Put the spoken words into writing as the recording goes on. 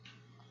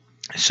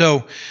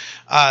So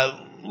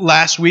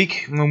last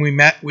week when we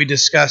met, we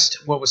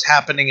discussed what was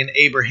happening in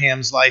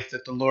Abraham's life,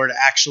 that the Lord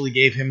actually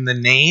gave him the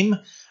name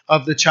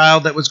of the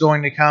child that was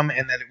going to come,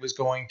 and that it was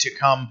going to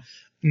come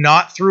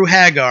not through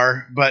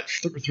Hagar, but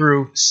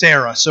through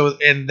Sarah. So,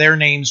 and their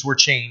names were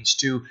changed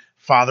to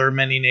Father of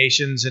Many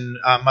Nations and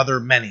Mother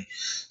of Many.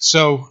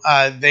 So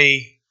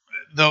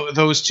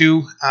those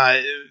two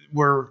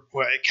were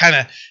kind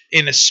of,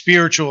 in a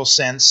spiritual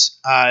sense,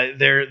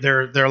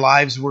 their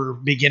lives were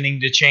beginning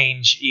to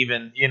change,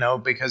 even,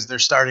 because they're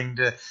starting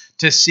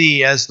to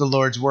see, as the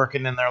Lord's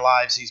working in their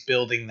lives, He's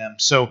building them.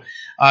 So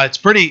it's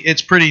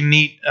pretty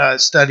neat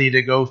study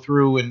to go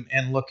through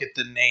and look at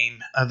the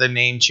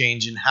name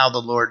change and how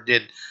the Lord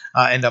did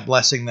end up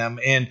blessing them.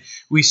 And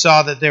we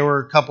saw that there were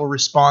a couple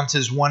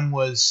responses. One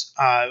was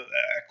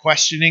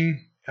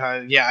questioning.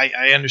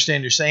 I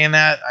understand you're saying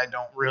that. I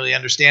don't really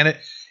understand it.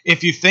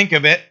 If you think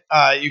of it,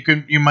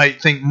 you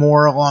might think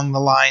more along the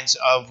lines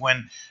of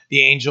when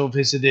the angel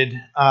visited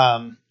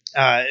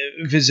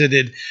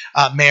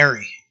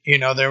Mary.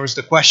 There was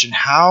the question,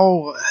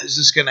 how is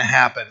this going to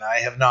happen? I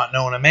have not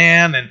known a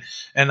man,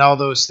 and all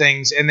those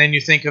things. And then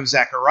you think of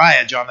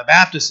Zechariah, John the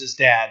Baptist's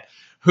dad,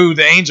 who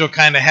the angel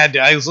kind of had to.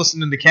 I was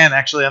listening to Ken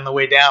actually on the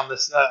way down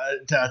this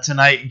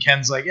tonight, and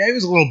Ken's like, yeah, he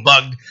was a little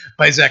bugged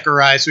by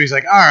Zechariah, so he's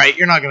like, all right,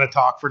 you're not going to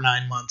talk for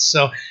 9 months.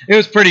 So it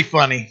was pretty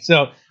funny.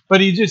 So, but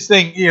you just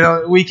think,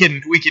 we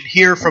can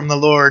hear from the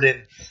Lord,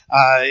 and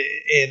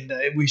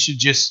we should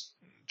just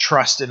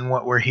trust in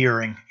what we're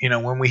hearing.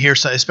 When we hear,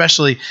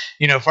 especially,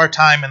 if our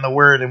time in the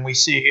Word, and we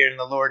see here, and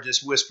the Lord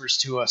just whispers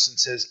to us and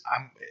says,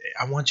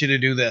 I want you to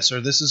do this, or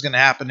this is going to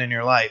happen in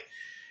your life.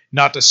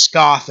 Not to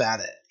scoff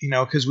at it,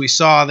 because we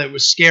saw that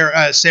was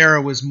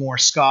Sarah was more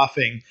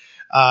scoffing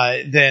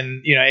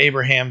than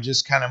Abraham,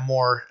 just kind of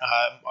more.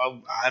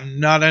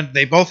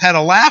 They both had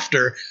a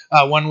laughter.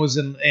 One was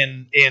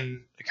in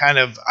kind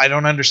of, I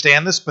don't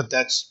understand this, but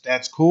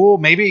that's cool.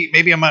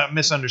 Maybe I'm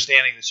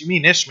misunderstanding this. You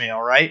mean Ishmael,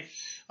 right?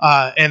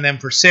 And then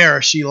for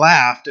Sarah, she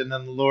laughed, and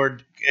then the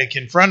Lord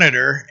confronted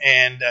her,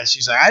 and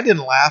she's like, I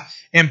didn't laugh.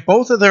 And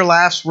both of their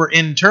laughs were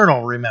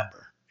internal.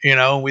 Remember.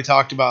 We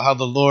talked about how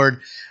the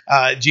Lord,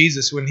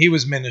 Jesus, when he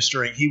was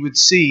ministering, he would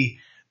see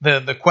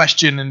the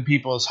question in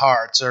people's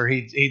hearts, or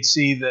he'd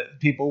see that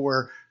people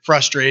were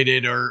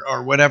frustrated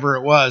or whatever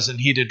it was, and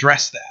he'd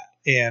address that.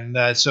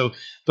 And so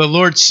the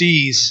Lord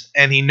sees,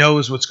 and he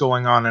knows what's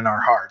going on in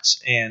our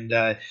hearts. And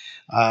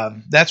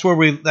that's where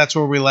we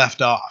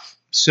left off.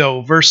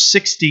 So verse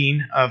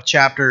 16 of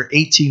chapter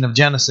 18 of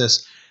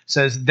Genesis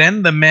says,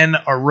 then the men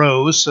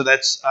arose, so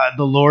that's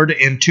the Lord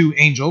and two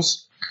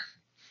angels,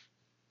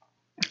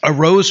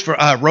 rose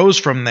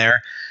from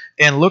there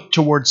and looked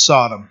toward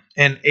Sodom,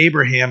 and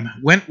Abraham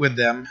went with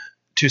them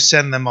to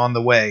send them on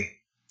the way.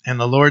 And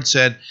the Lord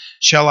said,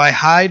 shall I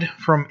hide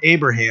from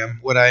Abraham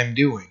what I am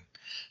doing?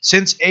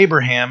 Since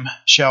Abraham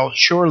shall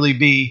surely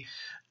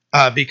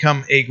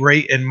become a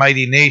great and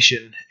mighty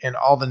nation, and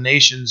all the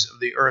nations of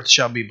the earth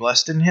shall be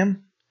blessed in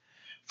him.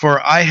 For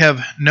I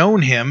have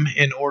known him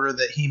in order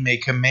that he may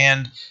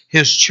command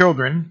his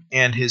children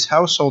and his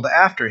household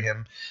after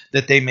him,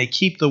 that they may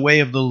keep the way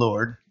of the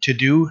Lord, to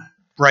do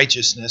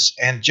righteousness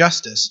and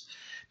justice,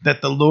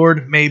 that the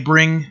Lord may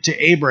bring to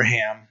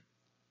Abraham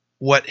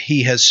what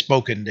he has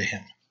spoken to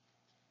him.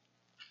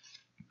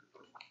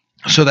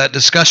 So that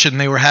discussion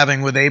they were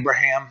having with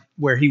Abraham,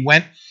 where he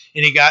went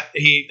and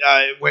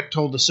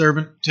told the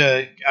servant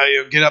to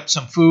get up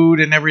some food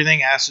and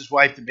everything, asked his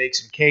wife to bake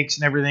some cakes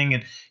and everything,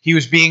 and he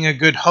was being a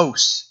good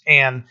host,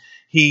 and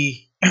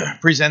he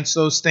presents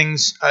those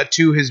things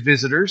to his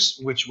visitors,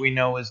 which we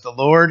know is the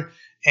Lord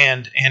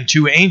and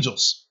two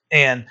angels.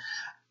 And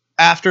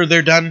after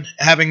they're done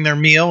having their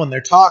meal and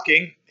they're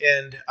talking,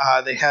 and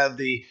they have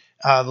the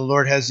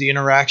Lord has the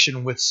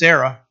interaction with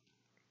Sarah,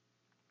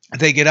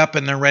 they get up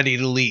and they're ready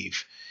to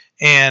leave.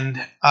 And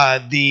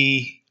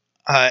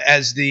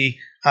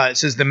it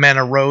says the men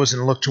arose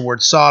and looked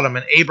toward Sodom,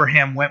 and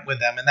Abraham went with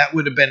them, and that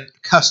would have been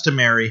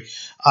customary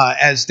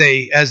as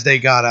they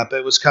got up.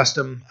 It was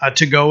custom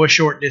to go a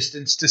short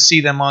distance to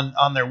see them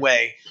on their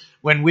way.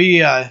 When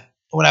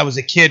I was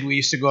a kid, we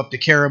used to go up to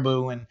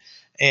Caribou,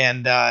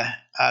 and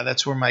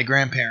that's where my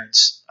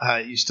grandparents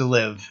used to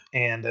live,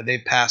 and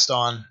they've passed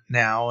on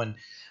now.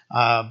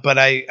 But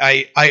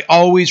I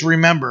always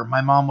remember,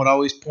 my mom would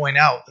always point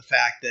out the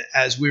fact that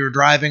as we were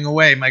driving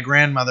away, my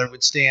grandmother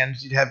would stand,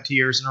 she'd have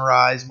tears in her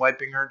eyes,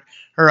 wiping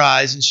her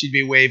eyes, and she'd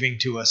be waving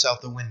to us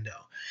out the window.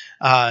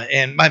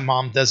 And my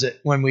mom does it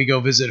when we go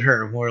visit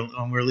her,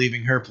 when we're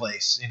leaving her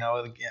place.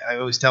 I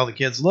always tell the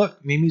kids,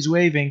 look, Mimi's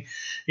waving,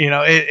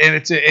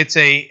 and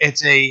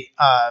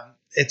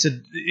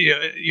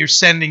you're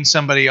sending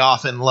somebody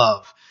off in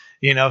love,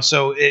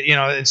 so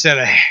instead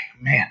of, hey,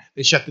 man,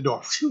 they shut the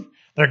door. Phew,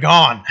 they're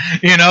gone.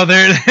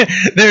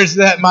 There's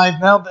that.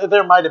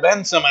 There might have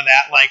been some of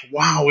that, like,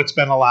 wow, it's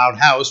been a loud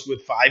house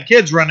with 5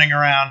 kids running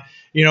around,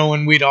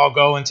 when we'd all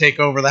go and take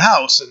over the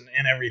house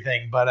and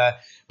everything. But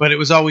but it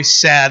was always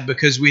sad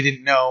because we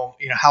didn't know,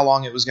 how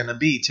long it was going to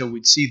be till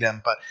we'd see them.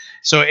 But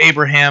so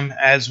Abraham,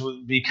 as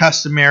would be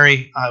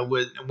customary,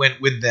 went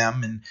with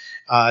them, and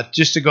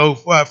just to go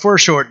for a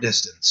short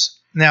distance.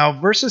 Now,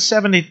 verses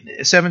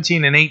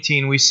 17 and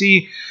 18, we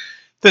see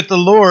that the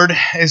Lord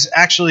is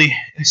actually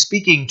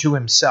speaking to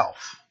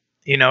himself.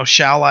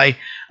 The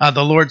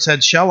Lord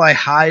said, shall I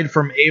hide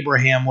from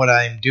Abraham what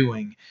I am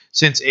doing?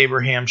 Since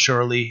Abraham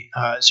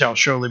shall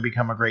surely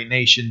become a great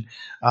nation,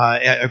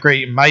 a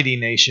great and mighty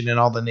nation, and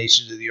all the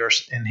nations of the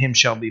earth, and him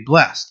shall be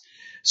blessed.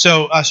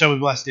 So shall be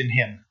blessed in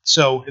him.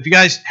 So if you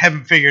guys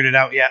haven't figured it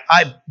out yet,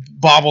 I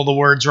bobble the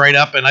words right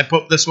up, and I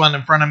put this one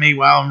in front of me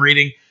while I'm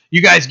reading.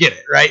 You guys get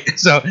it, right?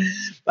 So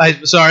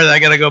I'm sorry that I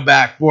got to go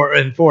back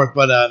and forth,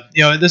 but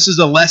this is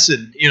a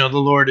lesson. The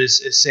Lord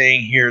is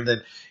saying here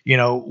that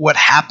what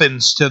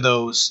happens to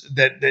those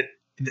that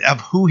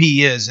of who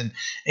he is,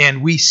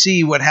 and we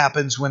see what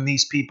happens when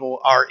these people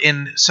are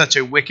in such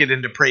a wicked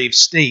and depraved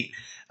state,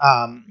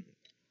 that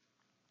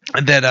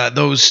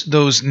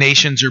those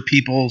nations or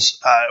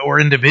peoples or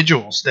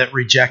individuals that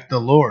reject the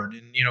Lord.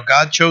 And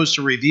God chose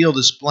to reveal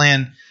this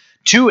plan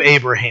to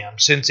Abraham,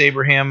 since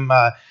Abraham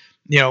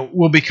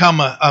will become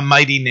a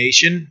mighty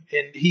nation.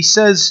 And he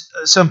says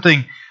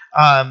something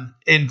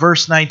in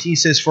verse 19. He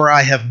says, for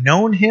I have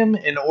known him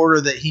in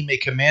order that he may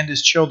command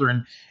his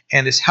children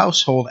and his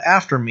household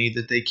after me,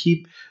 that they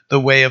keep the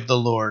way of the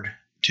Lord,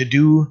 to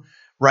do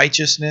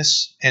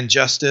righteousness and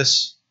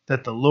justice,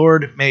 that the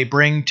Lord may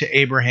bring to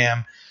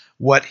Abraham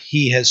what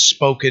he has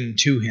spoken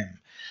to him.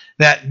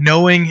 That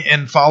knowing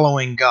and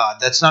following God,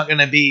 that's not going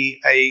to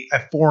be a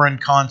foreign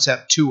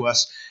concept to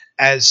us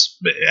as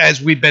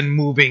we've been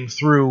moving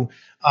through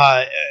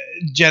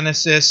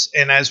Genesis,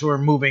 and as we're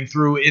moving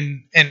through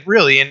in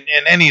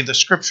any of the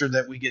scripture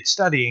that we get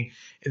studying.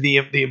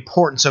 The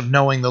importance of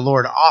knowing the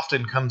Lord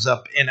often comes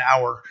up in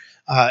our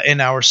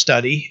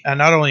study, and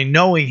not only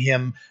knowing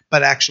him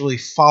but actually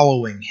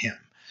following him.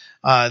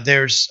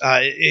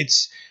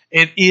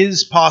 It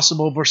is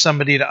possible for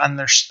somebody to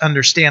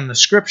understand the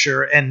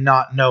scripture and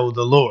not know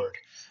the Lord.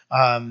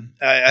 I'm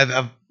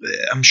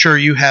sure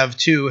you have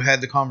too had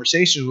the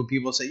conversations with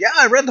people say, yeah,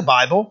 I read the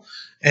Bible,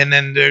 and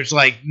then there's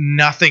like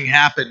nothing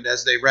happened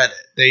as they read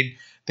it.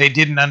 They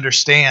didn't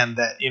understand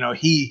that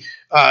he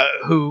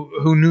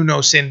who knew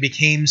no sin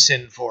became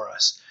sin for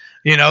us.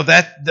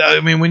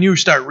 When you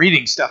start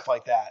reading stuff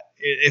like that,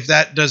 if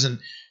that doesn't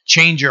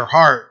change your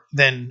heart,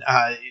 then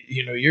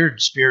you're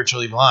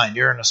spiritually blind.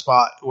 You're in a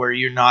spot where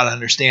you're not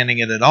understanding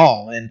it at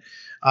all, and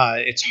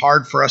it's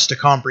hard for us to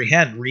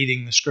comprehend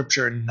reading the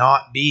scripture and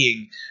not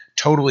being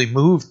totally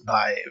moved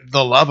by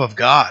the love of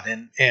God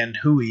and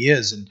who he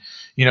is. And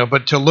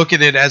but to look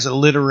at it as a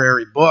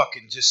literary book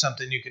and just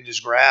something you can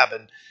just grab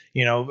and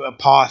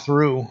paw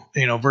through,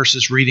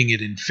 versus reading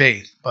it in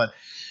faith. But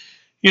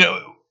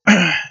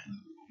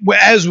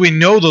as we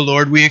know the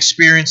Lord, we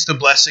experience the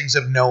blessings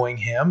of knowing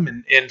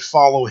him and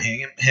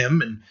following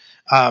him. And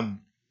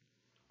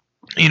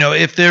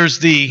if there's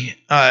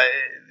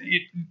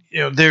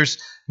there's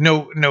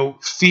no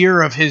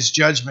fear of his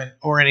judgment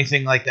or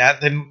anything like that,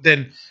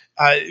 then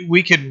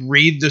we can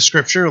read the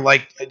scripture,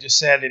 like I just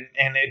said,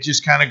 and it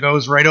just kind of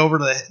goes right over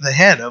the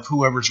head of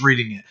whoever's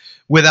reading it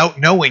without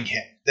knowing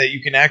him, that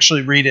you can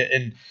actually read it.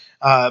 And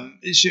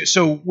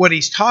so what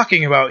he's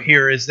talking about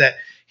here is that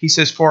he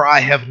says, for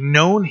I have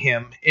known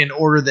him in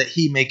order that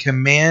he may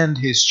command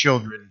his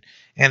children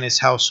and his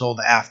household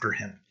after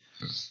him.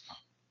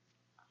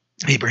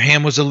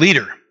 Abraham was a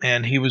leader,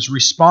 and he was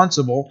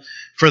responsible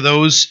for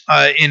those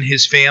in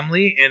his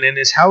family and in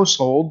his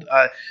household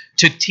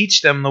to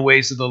teach them the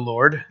ways of the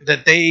Lord,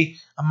 that they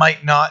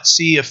might not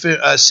see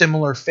a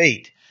similar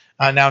fate.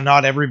 Now,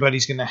 not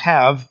everybody's going to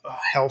have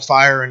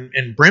hellfire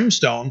and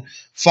brimstone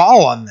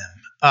fall on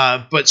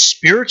them, but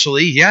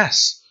spiritually,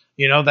 yes.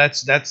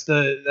 That's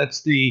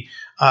the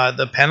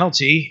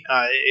penalty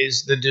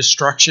is the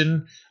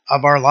destruction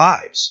of our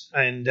lives,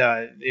 and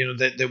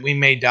that we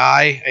may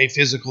die a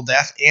physical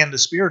death and a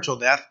spiritual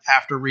death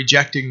after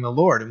rejecting the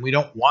Lord, and we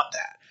don't want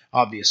that,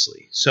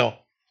 obviously. So,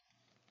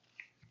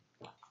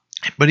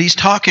 but he's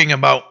talking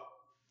about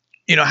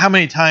how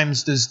many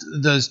times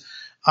does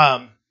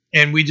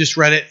and we just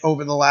read it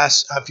over the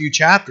last few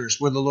chapters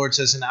where the Lord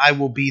says, and I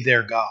will be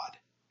their God,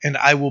 and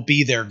I will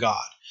be their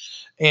God.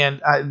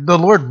 And the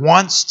Lord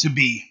wants to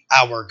be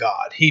our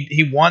God.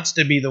 He wants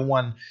to be the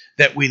one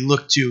that we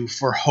look to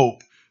for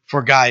hope,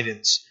 for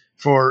guidance,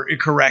 for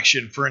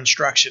correction, for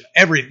instruction.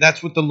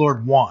 That's what the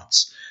Lord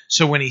wants.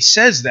 So when he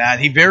says that,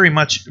 he very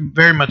much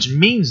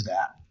means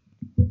that.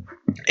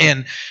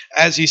 And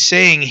as he's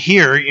saying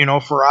here,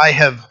 for I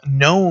have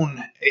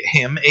known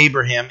him,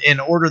 Abraham, in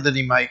order that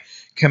he might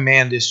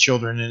command his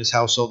children and his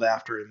household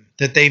after him,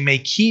 that they may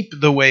keep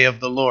the way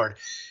of the Lord.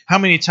 How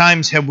many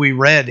times have we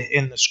read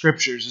in the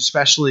scriptures,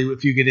 especially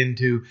if you get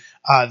into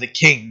the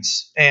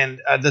Kings,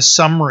 and the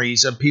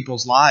summaries of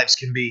people's lives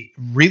can be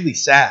really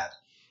sad.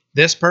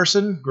 This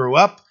person grew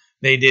up,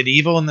 they did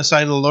evil in the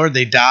sight of the Lord,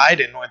 they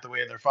died and went the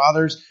way of their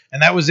fathers,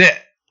 and that was it.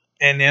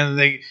 And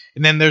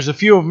then there's a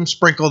few of them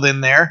sprinkled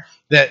in there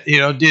that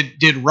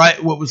did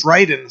right what was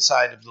right in the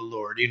sight of the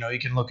Lord. You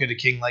can look at a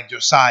king like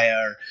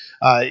Josiah,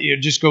 or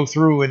just go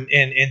through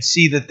and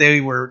see that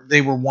they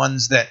were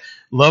ones that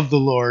loved the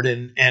Lord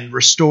and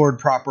restored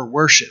proper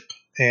worship,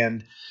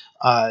 and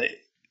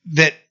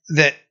that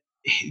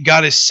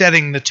God is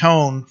setting the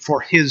tone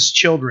for His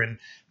children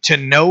to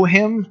know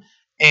Him,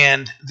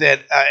 and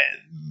that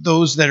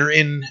those that are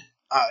in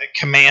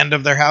command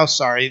of their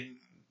house,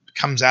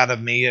 comes out of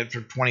me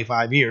after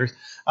 25 years,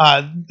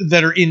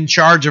 that are in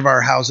charge of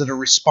our house, that are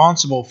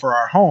responsible for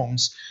our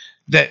homes,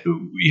 that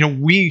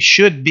we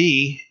should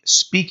be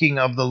speaking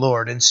of the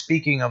Lord and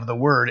speaking of the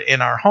Word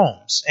in our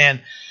homes.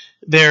 And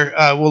there,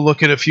 we'll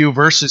look at a few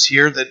verses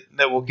here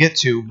that we'll get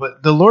to,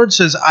 but the Lord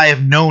says, I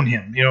have known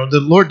Him. The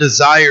Lord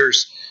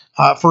desires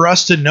for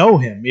us to know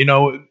Him.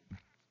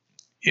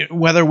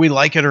 Whether we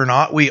like it or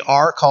not, we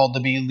are called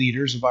to be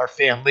leaders of our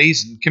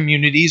families and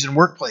communities and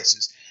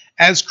workplaces.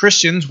 As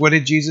Christians, what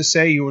did Jesus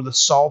say? You are the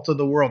salt of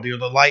the world. You're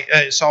the light,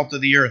 salt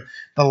of the earth,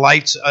 the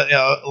light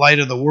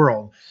of the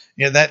world.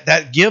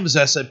 That gives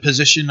us a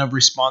position of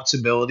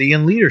responsibility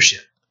and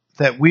leadership,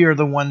 that we are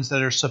the ones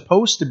that are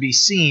supposed to be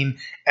seen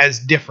as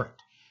different,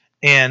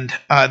 and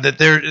that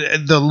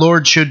the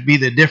Lord should be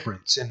the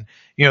difference. And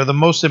the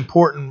most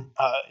important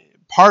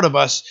part of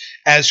us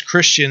as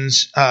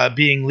Christians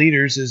being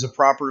leaders is a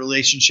proper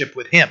relationship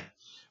with Him.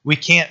 We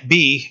can't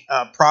be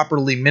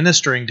properly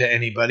ministering to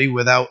anybody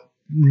without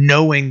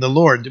knowing the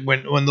Lord.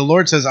 When the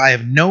Lord says, I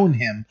have known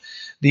Him,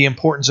 the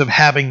importance of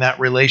having that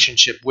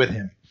relationship with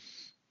Him,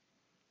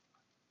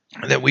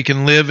 that we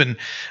can live and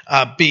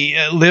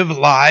live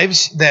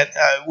lives that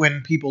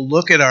when people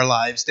look at our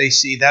lives, they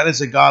see that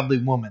is a godly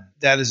woman,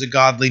 that is a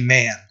godly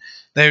man.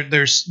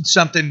 There's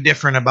something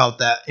different about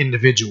that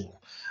individual.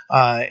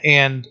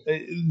 And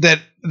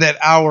that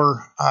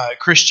our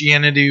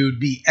Christianity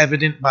would be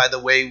evident by the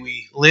way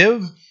we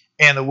live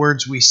and the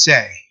words we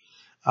say.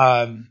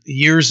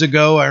 Years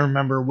ago, I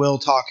remember Will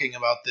talking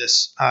about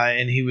this,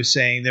 and he was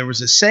saying there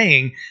was a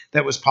saying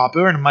that was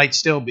popular, and it might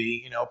still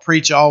be,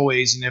 preach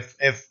always, and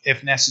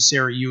if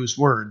necessary, use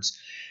words.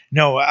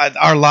 No,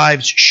 our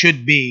lives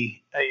should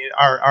be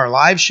our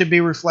lives should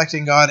be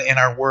reflecting God, and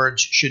our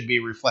words should be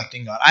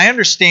reflecting God. I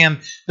understand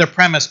the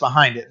premise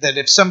behind it, that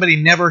if somebody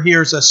never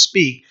hears us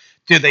speak,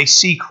 do they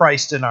see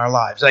Christ in our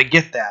lives? I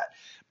get that.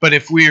 But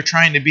if we are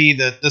trying to be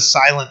the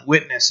silent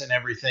witness and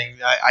everything,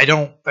 I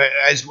don't,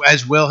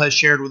 as Will has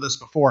shared with us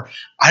before,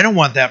 I don't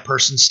want that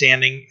person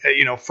standing,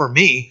 for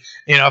me,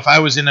 if I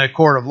was in a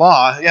court of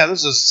law, this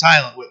is a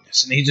silent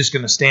witness, and he's just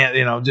going to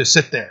stand, just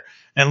sit there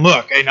and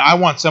look. I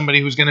want somebody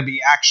who's going to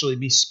actually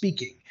be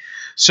speaking.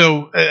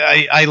 So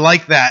I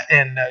like that,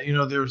 and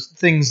there's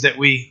things that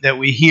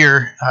we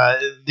hear,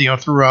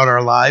 throughout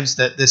our lives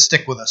that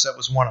stick with us. That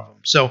was one of them.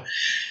 So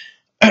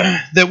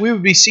that we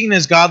would be seen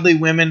as godly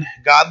women,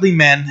 godly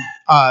men,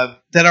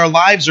 that our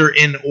lives are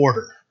in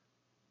order,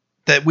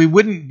 that we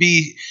wouldn't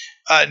be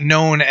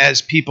known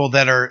as people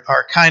that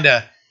are kind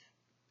of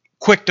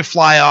quick to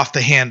fly off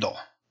the handle,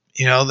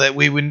 that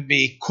we wouldn't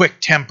be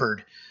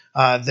quick-tempered,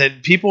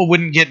 that people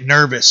wouldn't get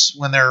nervous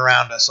when they're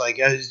around us, like,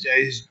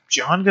 is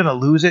John going to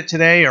lose it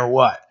today or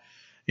what?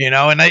 And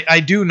I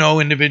do know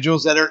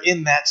individuals that are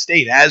in that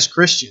state as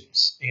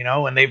Christians,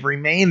 and they've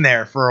remained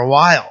there for a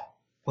while,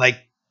 like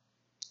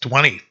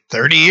 20,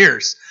 30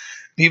 years.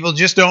 People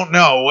just don't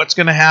know what's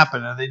going to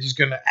happen. Are they just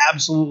going to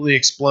absolutely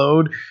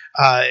explode?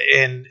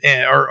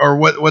 Or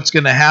what's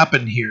going to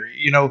happen here?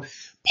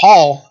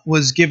 Paul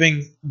was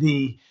giving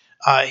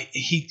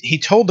he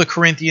told the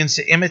Corinthians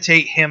to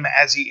imitate him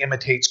as he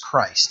imitates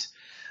Christ.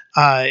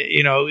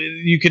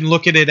 You can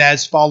look at it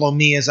as follow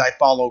me as I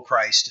follow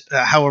Christ,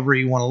 however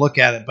you want to look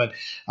at it. But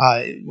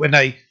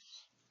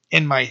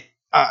in my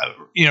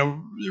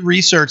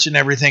research and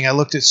everything, I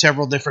looked at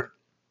several different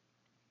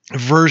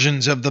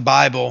versions of the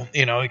Bible,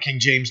 King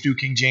James, New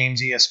King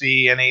James,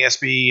 ESV,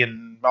 NASB,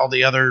 and all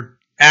the other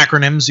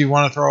acronyms you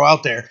want to throw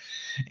out there.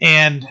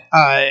 And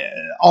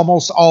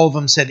almost all of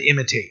them said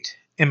imitate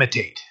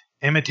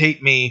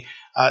me.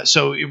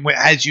 So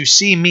as you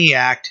see me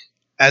act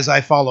as I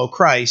follow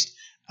Christ,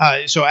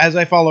 so as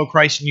I follow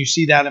Christ and you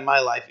see that in my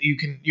life, you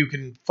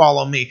can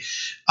follow me.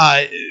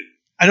 I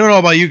don't know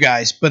about you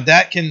guys, but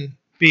that can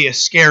be a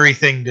scary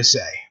thing to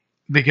say,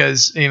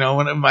 because,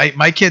 when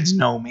my kids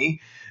know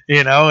me,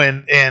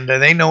 and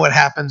they know what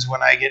happens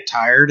when I get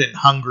tired and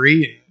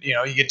hungry,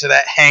 and, you get to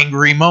that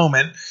hangry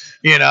moment,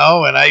 and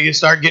I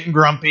start getting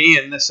grumpy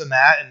and this and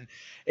that. And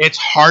it's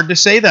hard to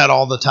say that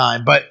all the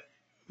time, but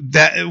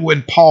that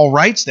when Paul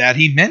writes that,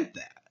 he meant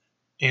that,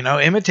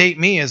 imitate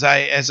me as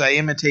I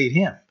imitate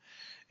him.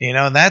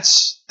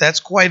 That's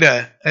quite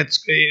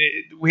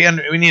we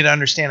need to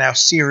understand how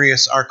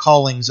serious our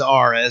callings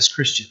are as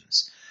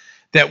Christians.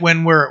 That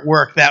when we're at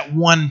work, that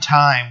one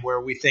time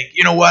where we think,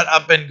 you know what,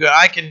 I've been good,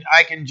 I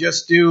can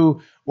just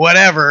do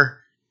whatever,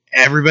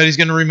 everybody's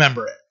going to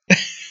remember it.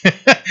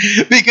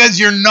 Because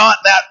you're not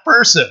that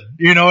person,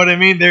 you know what I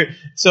mean?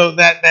 So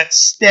that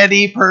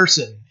steady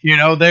person,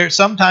 there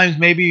sometimes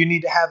maybe you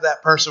need to have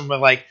that person with,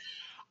 like,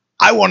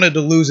 I wanted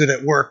to lose it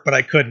at work, but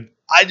I couldn't.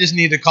 I just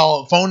need to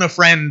phone a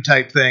friend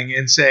type thing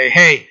and say,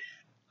 hey,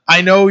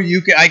 I know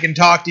I can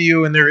talk to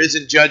you and there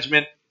isn't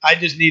judgment. I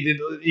just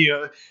needed,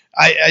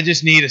 I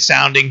just need a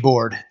sounding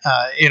board,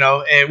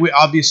 and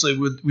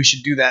we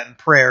should do that in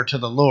prayer to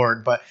the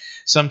Lord. But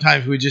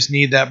sometimes we just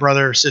need that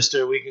brother or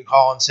sister we can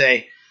call and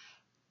say,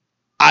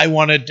 I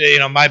wanted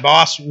to, my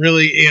boss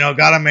really,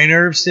 got on my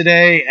nerves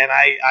today and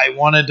I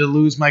wanted to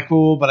lose my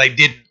cool, but I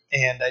didn't.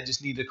 And I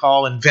just need to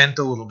call and vent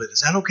a little bit. Is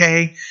that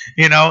okay?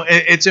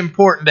 It's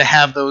important to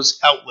have those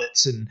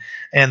outlets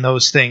and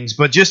those things.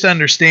 But just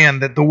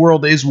understand that the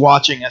world is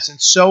watching us,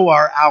 and so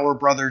are our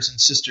brothers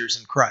and sisters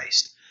in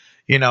Christ.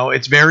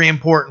 It's very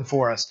important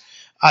for us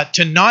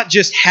to not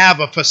just have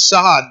a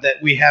facade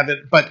that we have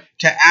it, but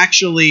to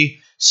actually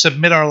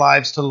submit our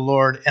lives to the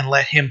Lord and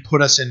let Him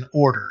put us in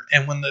order.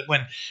 And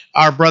when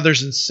our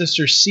brothers and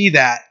sisters see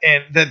that,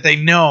 and that they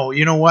know,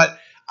 you know what?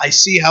 I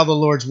see how the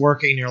Lord's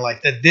working in your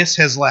life, that this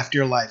has left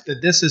your life,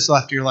 that this has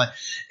left your life,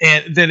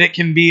 and that it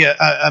can be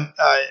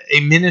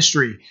a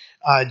ministry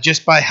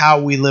just by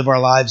how we live our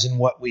lives and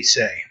what we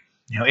say.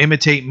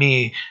 Imitate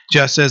me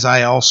just as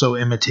I also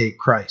imitate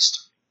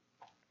Christ.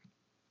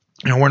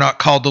 We're not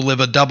called to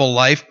live a double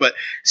life, but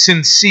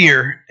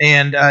sincere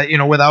and,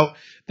 without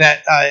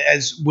that,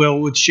 as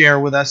Will would share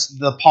with us,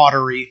 the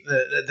pottery,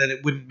 that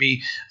it wouldn't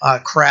be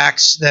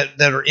cracks that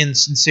are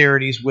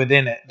insincerities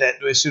within it,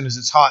 that as soon as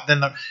it's hot,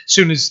 then as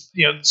soon as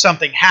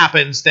something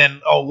happens,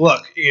 then, oh,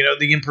 look,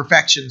 the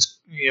imperfections,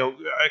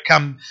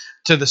 come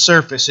to the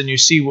surface and you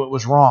see what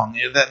was wrong.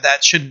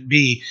 That shouldn't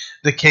be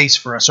the case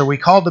for us. Are we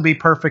called to be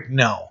perfect?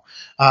 No.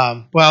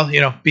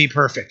 Be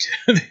perfect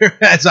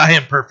as I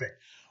am perfect.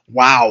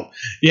 Wow.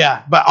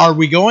 Yeah. But are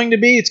we going to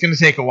be? It's going to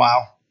take a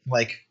while,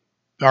 like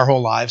our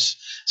whole lives.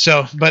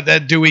 So,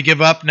 but do we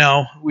give up?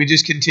 No. We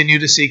just continue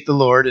to seek the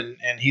Lord,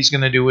 and He's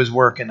going to do His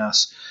work in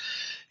us.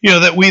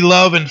 That we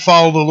love and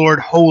follow the Lord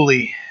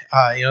wholly.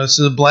 This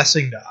is a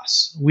blessing to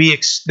us. We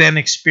then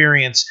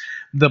experience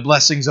the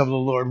blessings of the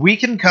Lord. We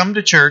can come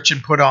to church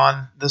and put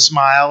on the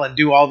smile and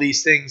do all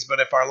these things, but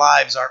if our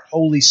lives aren't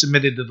wholly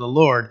submitted to the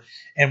Lord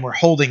and we're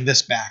holding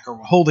this back or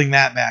we're holding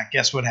that back,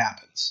 guess what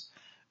happens?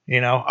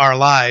 Our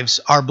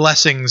lives, our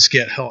blessings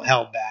get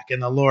held back,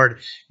 and the Lord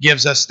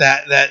gives us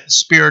that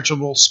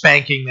spiritual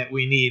spanking that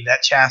we need,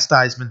 that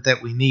chastisement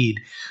that we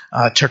need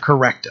to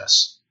correct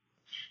us.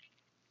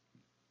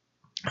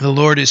 The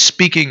Lord is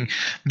speaking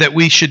that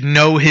we should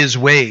know His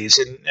ways,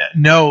 and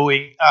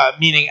knowing,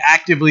 meaning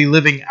actively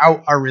living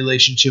out our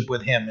relationship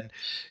with Him. And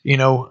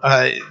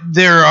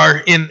there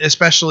are,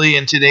 especially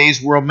in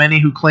today's world, many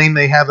who claim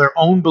they have their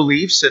own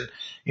beliefs, and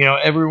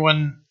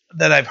everyone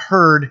that I've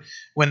heard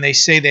when they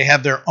say they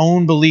have their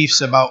own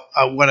beliefs about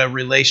what a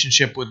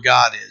relationship with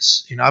God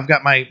is. I've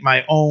got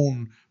my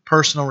own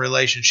personal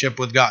relationship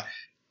with God.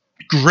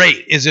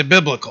 Great. Is it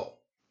biblical?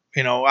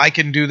 I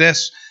can do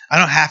this. I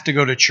don't have to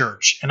go to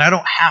church, and I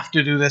don't have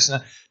to do this.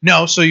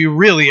 No, so you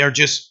really are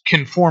just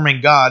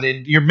conforming God,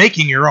 and you're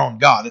making your own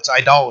God. It's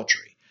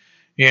idolatry.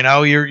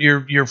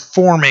 You're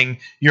forming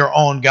your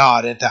own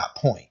God at that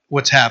point.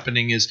 What's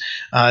happening is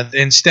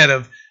instead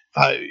of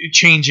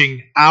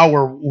changing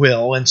our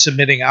will and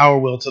submitting our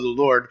will to the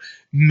Lord,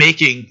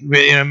 making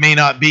may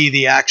not be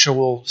the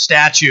actual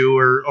statue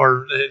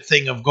or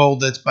thing of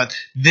gold, but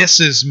this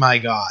is my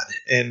God,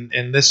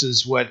 and this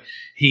is what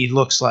He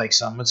looks like.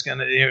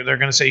 They're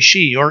gonna say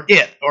she or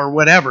it or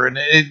whatever, and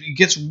it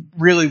gets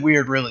really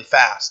weird really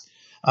fast.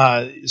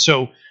 But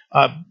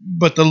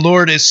the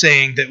Lord is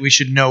saying that we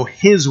should know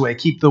His way,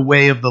 keep the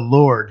way of the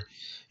Lord.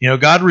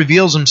 God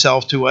reveals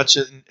Himself to us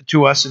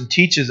and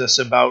teaches us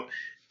about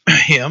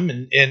Him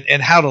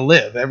and how to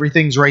live.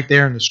 Everything's right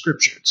there in the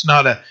Scripture. It's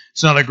not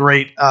a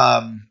great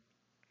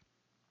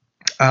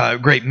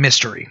great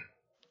mystery.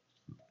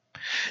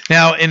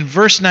 Now in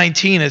verse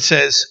 19 it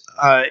says,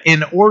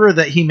 in order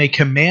that He may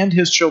command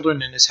His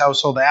children and His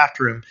household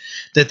after Him,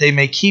 that they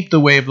may keep the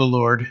way of the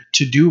Lord,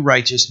 to do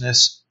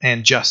righteousness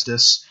and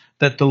justice,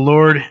 that the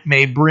Lord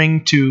may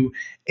bring to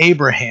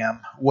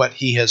Abraham what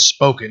He has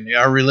spoken.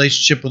 Our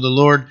relationship with the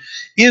Lord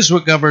is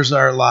what governs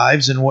our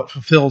lives and what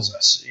fulfills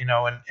us,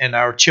 and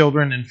our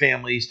children and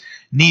families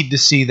need to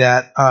see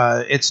that.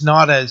 It's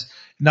not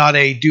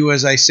a do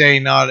as I say,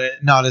 not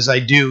as I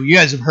do. You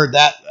guys have heard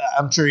that.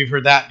 I'm sure you've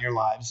heard that in your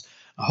lives.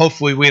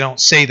 Hopefully we don't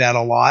say that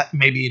a lot,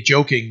 maybe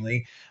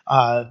jokingly,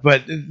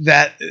 but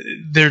that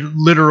there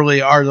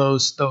literally are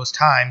those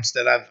times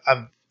that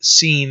I've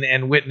seen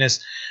and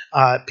witnessed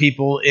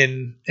people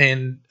in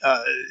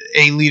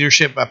a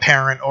leadership, a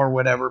parent or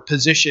whatever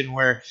position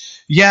where,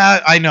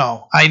 yeah, I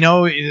know,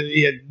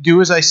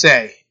 do as I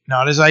say,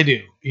 not as I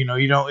do.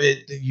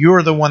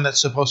 You're the one that's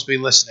supposed to be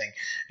listening.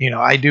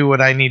 I do what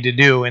I need to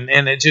do, and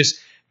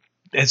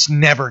it's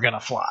never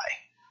gonna fly.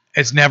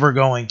 It's never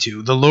going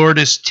to. The Lord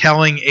is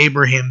telling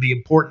Abraham the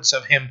importance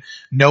of him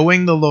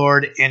knowing the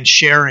Lord and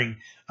sharing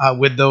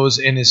with those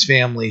in his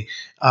family,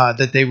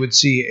 that they would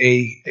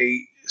see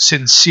a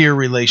sincere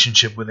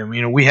relationship with Him.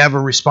 We have a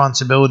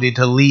responsibility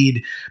to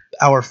lead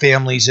our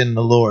families in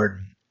the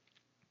Lord.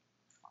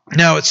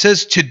 Now it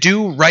says to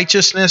do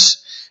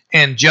righteousness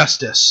and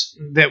justice,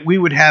 that we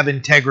would have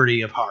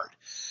integrity of heart,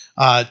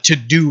 to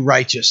do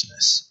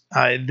righteousness.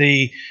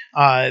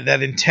 That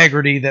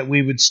integrity, that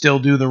we would still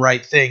do the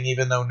right thing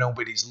even though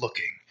nobody's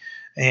looking.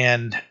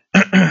 And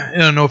I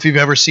don't know if you've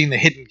ever seen the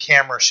hidden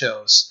camera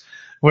shows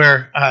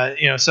where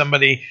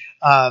somebody.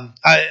 I'm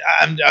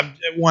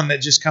one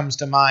that just comes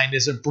to mind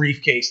is a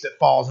briefcase that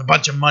falls, a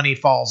bunch of money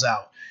falls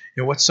out.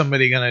 What's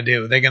somebody going to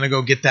do? They're going to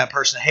go get that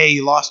person. Hey,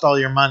 you lost all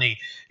your money.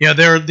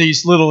 There are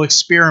these little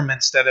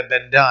experiments that have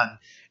been done,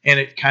 and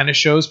it kind of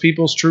shows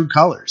people's true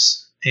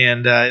colors,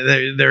 and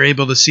they're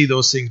able to see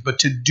those things. But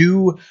to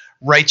do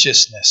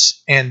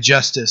righteousness and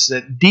justice,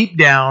 that deep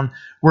down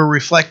we're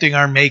reflecting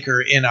our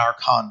Maker in our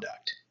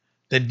conduct.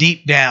 The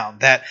deep down,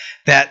 that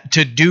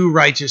to do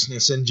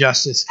righteousness and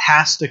justice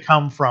has to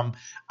come from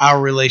our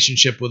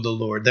relationship with the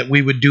Lord, that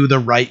we would do the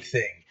right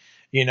thing.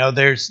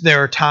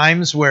 There are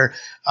times where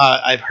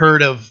I've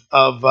heard of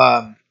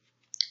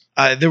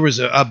there was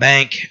a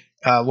bank,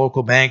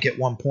 local bank at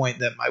one point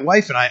that my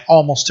wife and I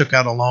almost took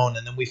out a loan,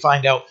 and then we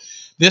find out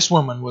this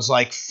woman was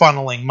like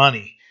funneling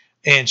money,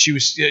 and she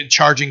was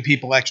charging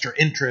people extra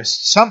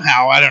interest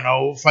somehow. I don't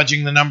know,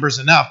 fudging the numbers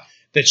enough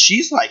that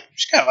she's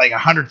got like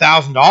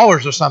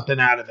 $100,000 or something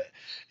out of it.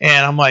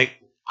 And I'm like,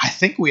 I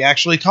think we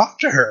actually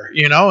talked to her,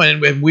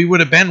 and we would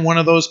have been one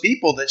of those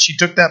people that she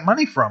took that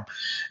money from.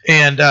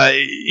 And,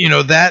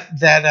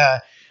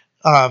 that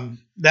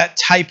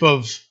type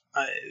of,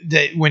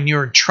 that when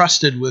you're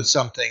entrusted with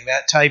something,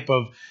 that type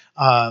of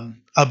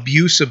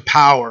abuse of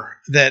power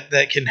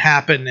that can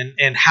happen,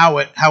 and how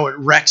it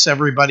wrecks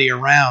everybody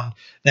around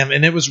them.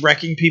 And it was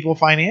wrecking people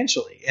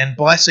financially and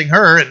blessing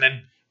her. And then,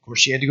 of course,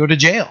 she had to go to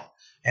jail.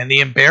 And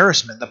the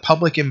embarrassment, the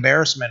public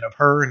embarrassment of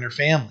her and her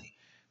family.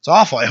 It's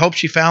awful. I hope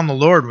she found the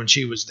Lord when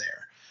she was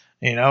there,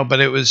 but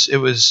it was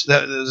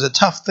a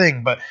tough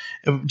thing. But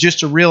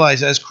just to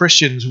realize, as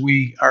Christians,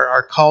 we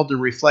are called to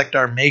reflect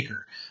our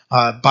Maker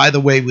by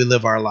the way we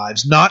live our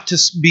lives, not to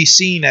be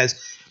seen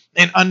as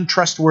an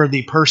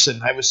untrustworthy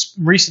person. I was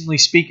recently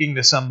speaking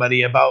to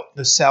somebody about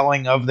the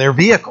selling of their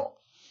vehicle.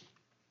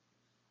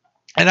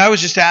 And I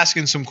was just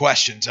asking some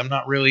questions. I'm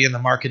not really in the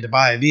market to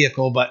buy a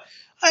vehicle, but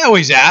I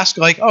always ask,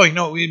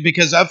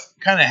 because I've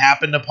kind of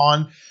happened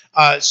upon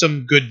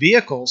some good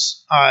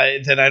vehicles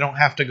that I don't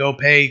have to go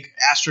pay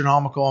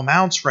astronomical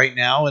amounts right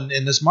now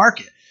in this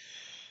market.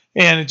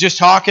 And just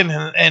talking,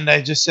 and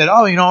I just said,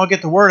 I'll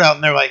get the word out.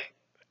 And they're like,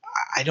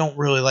 I don't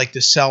really like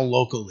to sell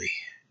locally.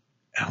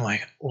 And I'm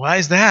like, why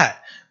is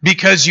that?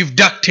 Because you've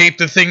duct taped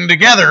the thing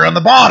together on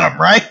the bottom,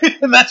 right?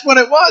 And that's what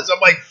it was. I'm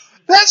like,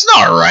 that's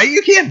not right.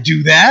 You can't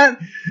do that,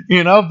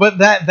 but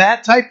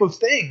that type of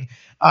thing.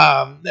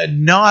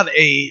 Not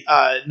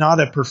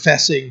a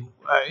professing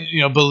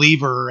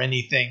believer or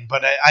anything,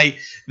 but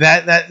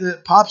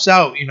that pops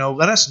out.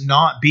 Let us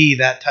not be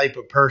that type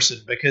of person,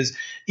 because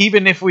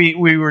even if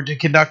we were to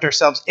conduct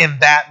ourselves in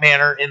that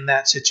manner in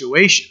that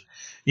situation,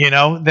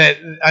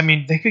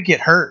 they could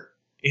get hurt.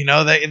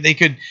 They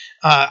could.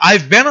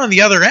 I've been on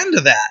the other end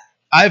of that.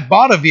 I've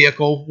bought a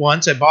vehicle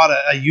once. I bought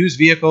a used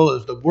vehicle. It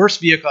was the worst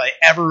vehicle I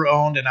ever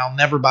owned, and I'll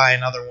never buy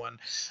another one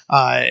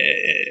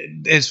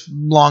as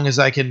long as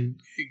I can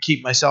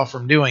keep myself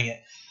from doing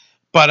it.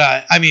 But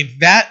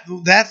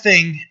that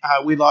thing,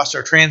 we lost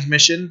our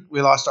transmission,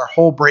 we lost our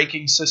whole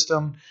braking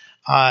system,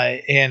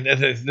 and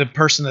the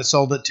person that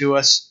sold it to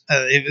us,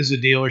 it was a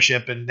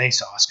dealership, and they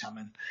saw us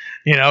coming.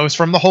 It was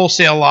from the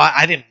wholesale lot.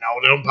 I didn't know.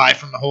 Don't buy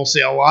from the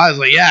wholesale lot. I was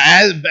like,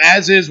 yeah,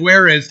 as is,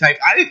 where is type.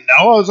 I didn't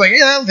know. I was like,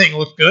 yeah, that thing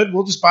looks good.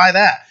 We'll just buy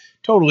that.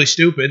 Totally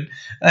stupid,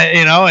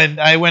 And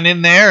I went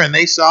in there, and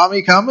they saw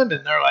me coming,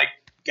 and they're like,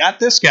 got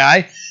this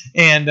guy,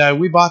 and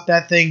we bought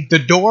that thing. The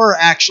door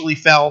actually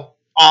fell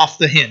off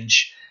the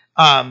hinge,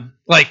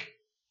 like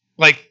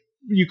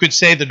you could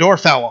say the door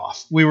fell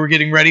off. We were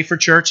getting ready for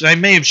church, and I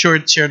may have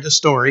shared the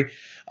story.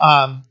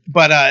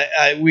 But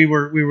we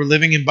were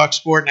living in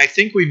Bucksport, and I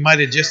think we might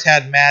have just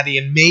had Maddie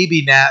and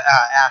maybe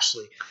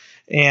Ashley,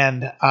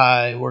 and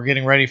we're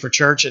getting ready for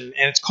church, and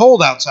it's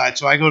cold outside.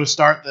 So I go to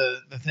start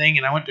the thing,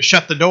 and I went to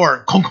shut the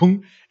door,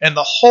 and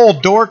the whole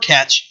door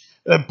catch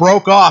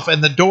broke off,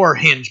 and the door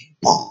hinged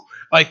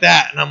like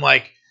that. And I'm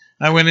like,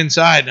 I went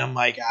inside, and I'm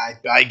like,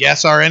 I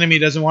guess our enemy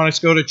doesn't want us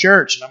to go to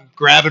church. And I'm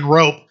grabbing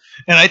rope,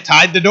 and I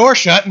tied the door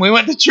shut, and we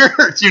went to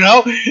church.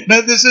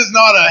 This is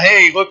not a,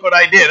 hey, look what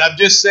I did. I'm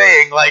just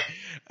saying,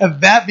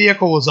 that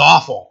vehicle was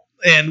awful.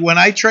 And when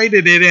I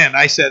traded it in,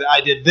 I said,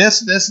 I did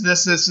this.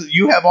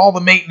 You have all the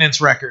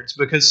maintenance records,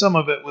 because some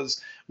of it was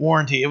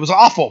warranty. It was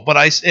awful.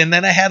 And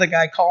then I had a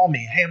guy call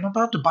me, hey, I'm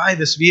about to buy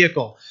this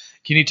vehicle.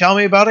 Can you tell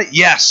me about it?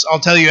 Yes,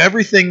 I'll tell you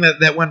everything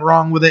that went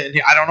wrong with it.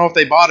 And I don't know if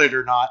they bought it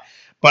or not,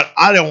 but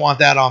I don't want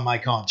that on my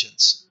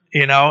conscience,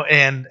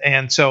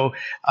 And so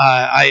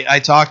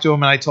I talked to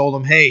him, and I told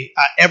him, hey,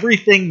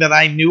 everything that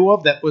I knew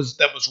of that was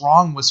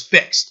wrong was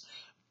fixed,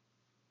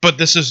 but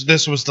this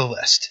was the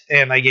list,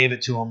 and I gave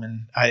it to him,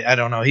 and I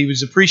don't know, he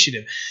was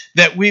appreciative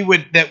that we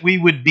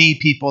would be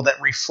people that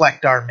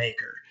reflect our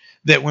Maker.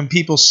 That when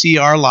people see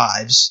our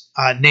lives,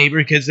 neighbor,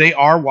 because they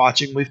are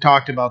watching, we've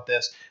talked about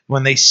this.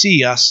 When they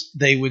see us,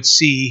 they would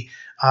see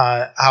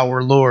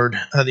our Lord,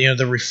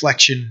 the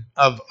reflection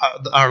of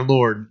our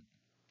Lord.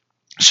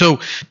 So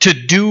to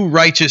do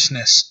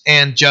righteousness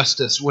and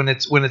justice, when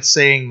it's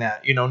saying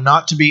that,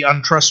 not to be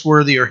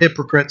untrustworthy or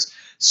hypocrites,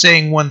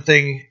 saying one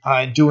thing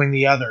and doing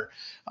the other.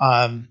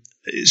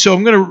 So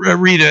I'm going to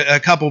read a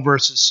couple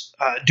verses.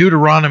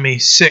 Deuteronomy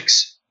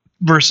 6,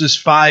 verses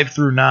 5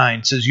 through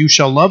 9 says, "You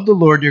shall love the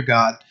Lord your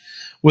God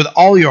with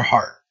all your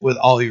heart, with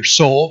all your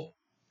soul,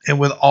 and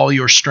with all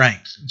your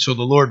strength." And so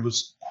the Lord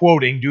was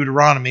quoting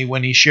Deuteronomy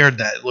when he shared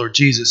that, Lord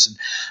Jesus. And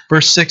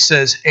verse 6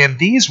 says, "And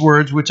these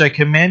words which I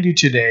command you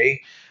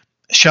today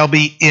shall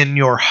be in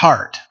your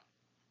heart.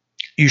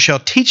 You shall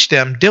teach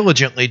them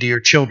diligently to your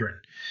children,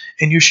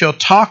 and you shall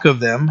talk of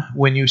them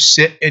when you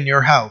sit in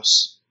your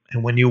house,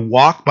 and when you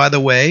walk by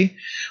the way,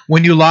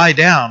 when you lie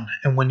down,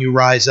 and when you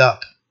rise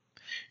up.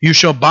 You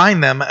shall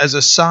bind them as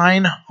a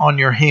sign on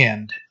your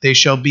hand. They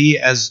shall be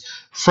as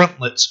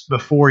frontlets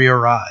before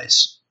your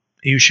eyes.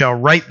 You shall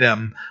write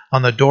them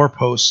on the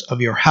doorposts of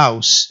your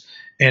house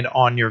and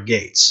on your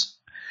gates."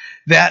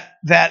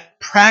 That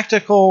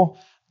practical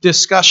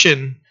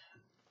discussion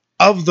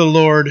of the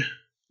Lord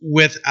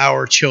with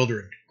our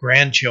children,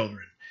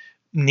 grandchildren,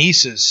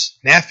 nieces,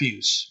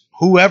 nephews,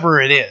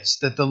 whoever it is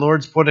that the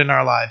Lord's put in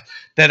our life,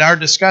 that our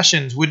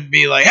discussions wouldn't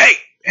be like,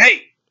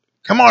 hey,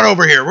 come on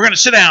over here. We're going to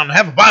sit down and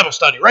have a Bible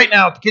study right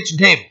now at the kitchen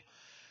table.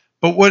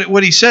 But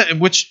what he said,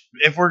 which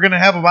if we're going to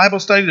have a Bible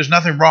study, there's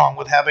nothing wrong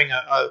with having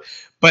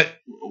but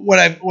what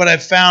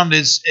I've found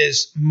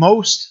is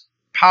most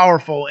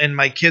powerful in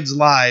my kids'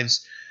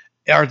 lives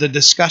are the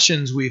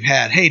discussions we've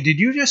had. Hey, did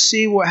you just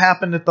see what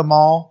happened at the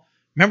mall?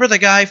 Remember the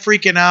guy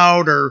freaking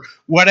out or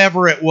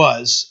whatever it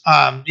was?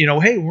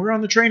 Hey, we're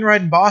on the train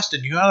ride in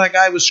Boston. You know that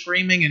guy was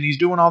screaming and he's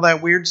doing all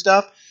that weird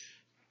stuff?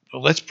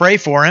 Well, let's pray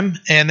for him.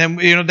 And then,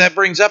 that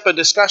brings up a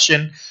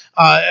discussion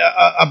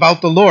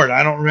about the Lord.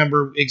 I don't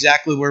remember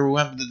exactly where we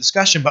went with the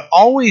discussion, but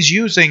always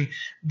using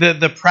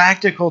the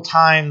practical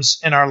times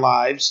in our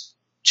lives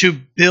to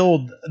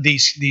build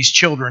these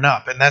children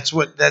up. And that's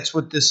what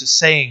this is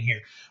saying here.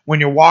 When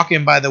you're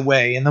walking by the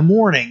way, in the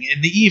morning,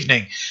 in the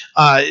evening,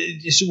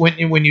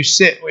 when you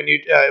sit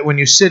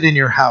in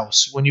your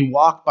house, when you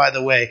walk by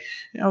the way,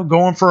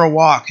 going for a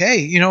walk.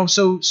 Hey,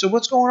 so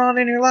what's going on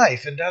in your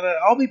life? And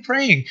I'll be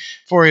praying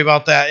for you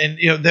about that,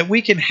 and that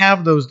we can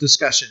have those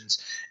discussions.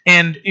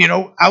 And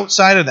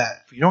outside of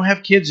that, if you don't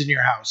have kids in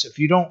your house, if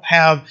you don't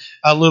have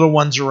little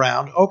ones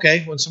around,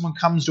 okay, when someone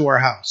comes to our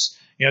house.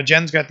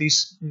 Jen's got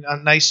these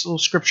nice little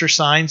scripture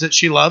signs that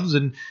she loves,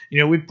 and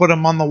we put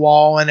them on the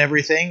wall and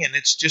everything, and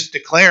it's just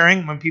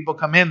declaring when people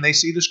come in, they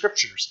see the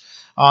scriptures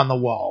on the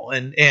wall,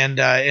 and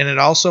it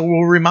also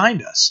will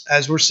remind us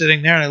as we're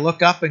sitting there, and I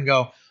look up and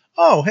go,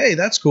 oh, hey,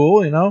 that's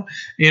cool,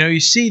 you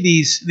see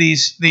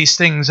these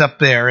things up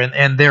there,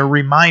 and they're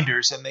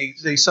reminders, and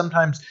they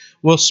sometimes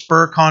will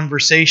spur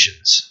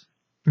conversations.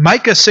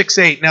 Micah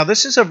 6:8. Now,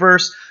 this is a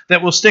verse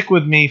that will stick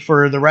with me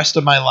for the rest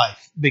of my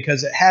life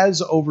because it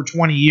has over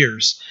 20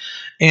 years.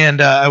 And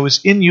I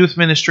was in youth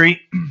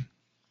ministry,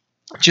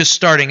 just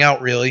starting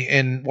out really,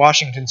 in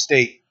Washington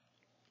State.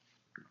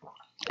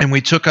 And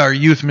we took our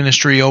youth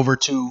ministry over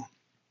to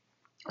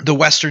the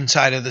western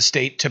side of the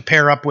state to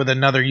pair up with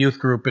another youth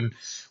group. And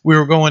we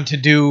were going to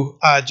do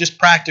just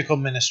practical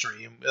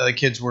ministry. The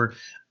kids were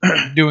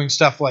doing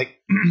stuff like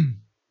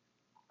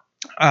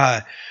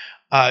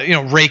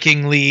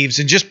raking leaves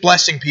and just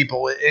blessing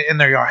people in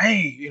their yard.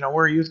 Hey,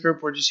 we're a youth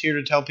group. We're just here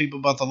to tell people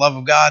about the love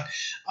of God.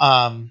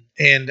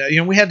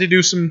 We had to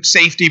do some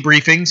safety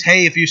briefings.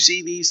 Hey, if you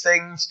see these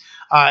things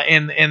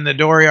in the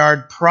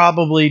dooryard,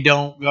 probably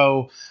don't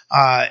go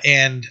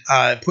and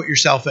put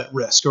yourself at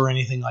risk or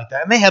anything like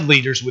that. And they had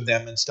leaders with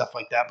them and stuff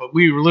like that. But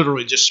we were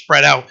literally just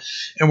spread out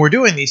and we're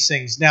doing these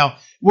things. Now,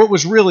 what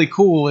was really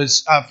cool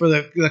is for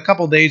the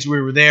couple days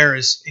we were there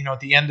is, at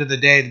the end of the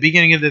day, the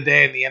beginning of the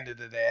day and the end of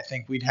the day, I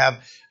think we'd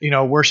have,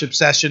 worship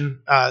session,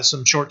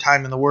 some short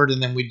time in the Word,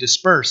 and then we'd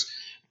disperse.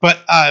 But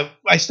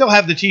I still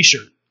have the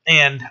T-shirt,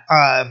 and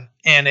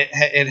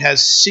it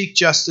has "Seek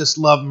justice,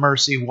 love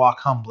mercy, walk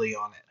humbly"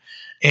 on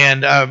it.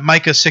 And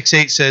Micah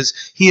 6:8 says,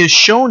 "He has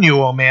shown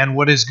you, O man,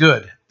 what is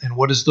good, and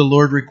what does the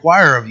Lord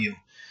require of you,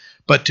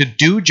 but to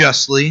do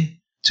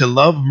justly, to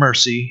love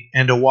mercy,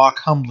 and to walk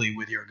humbly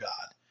with your God."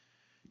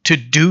 To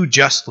do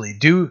justly,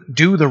 do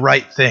the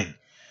right thing.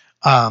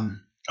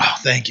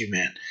 Thank you,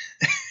 man.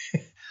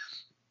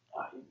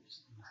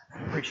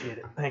 I appreciate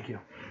it. Thank you.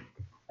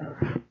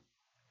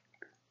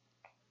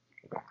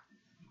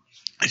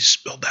 I just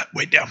spilled that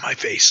way down my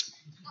face.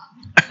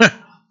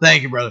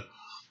 Thank you, brother.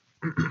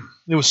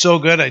 It was so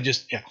good.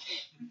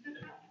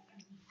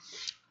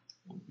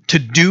 To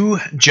do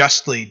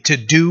justly, to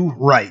do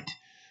right,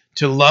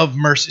 to love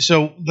mercy.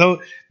 So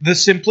the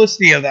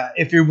simplicity of that,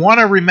 if you want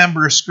to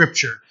remember a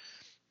scripture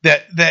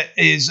that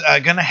is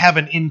going to have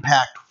an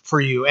impact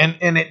for you, and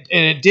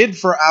it did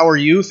for our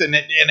youth, and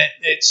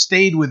it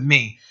stayed with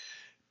me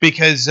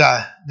because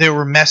there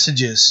were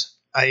messages.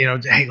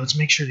 Hey, let's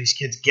make sure these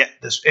kids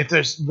get this. If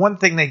there's one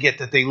thing they get,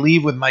 that they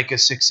leave with Micah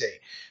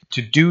 6:8,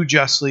 to do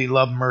justly,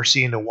 love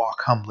mercy, and to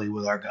walk humbly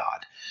with our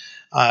God.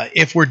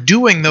 If we're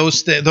doing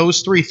those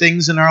three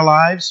things in our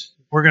lives,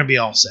 we're going to be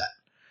all set.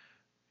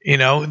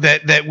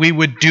 That we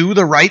would do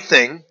the right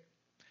thing,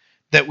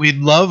 that we'd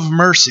love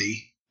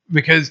mercy,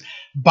 because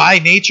by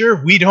nature,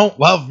 we don't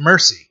love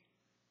mercy.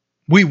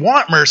 We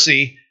want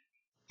mercy,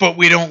 but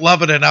we don't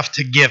love it enough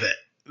to give it.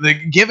 The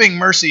giving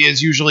mercy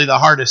is usually the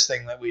hardest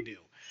thing that we do.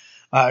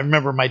 I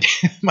remember my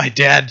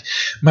dad,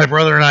 my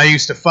brother and I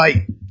used to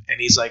fight, and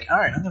he's like, "All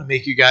right, I'm going to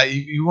make you guys.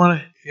 You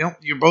want to,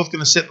 you're both going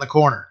to sit in the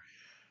corner.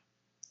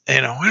 We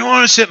don't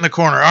want to sit in the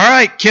corner. All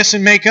right, kiss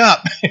and make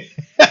up."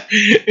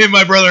 And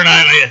my brother and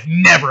I, it's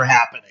never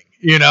happening.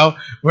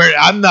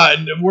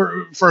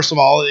 Where first of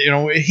all,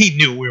 he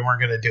knew we weren't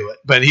going to do it,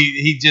 but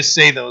he just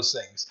say those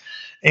things,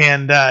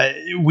 and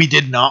we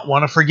did not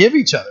want to forgive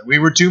each other. We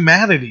were too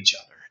mad at each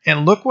other,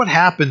 and look what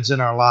happens in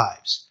our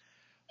lives.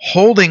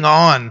 Holding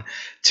on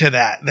to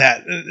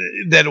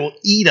that will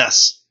eat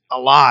us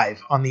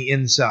alive on the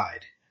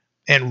inside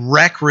and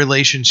wreck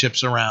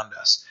relationships around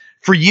us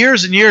for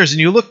years and years. And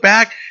you look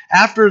back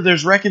after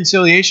there's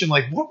reconciliation,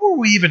 like, what were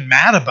we even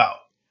mad about?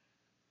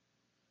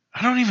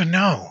 I don't even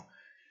know.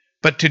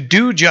 But to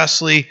do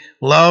justly,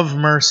 love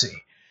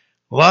mercy.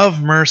 Love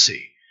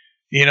mercy.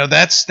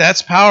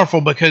 That's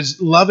powerful,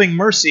 because loving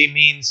mercy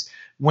means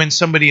when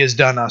somebody has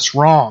done us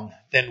wrong,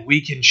 then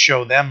we can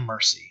show them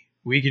mercy.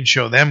 We can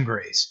show them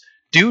grace.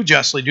 Do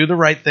justly, do the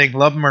right thing,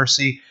 love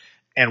mercy,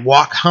 and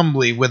walk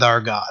humbly with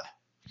our God.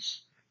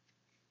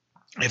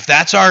 If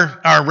that's our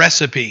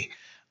recipe,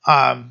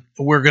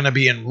 we're going to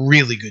be in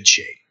really good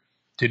shape.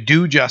 To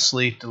do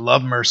justly, to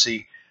love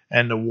mercy,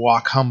 and to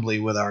walk humbly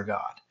with our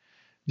God.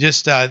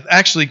 Just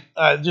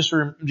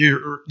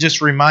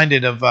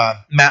reminded of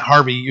Matt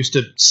Harvey used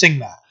to sing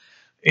that,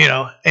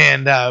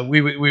 and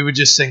we would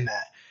just sing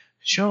that.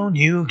 Shown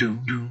you,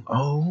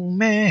 oh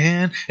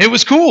man, it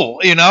was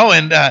cool, and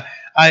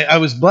I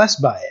was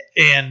blessed by it,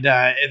 and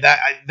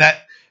that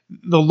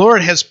the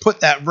Lord has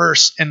put that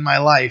verse in my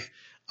life,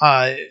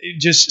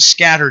 just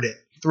scattered it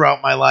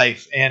throughout my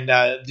life, and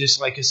just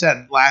like I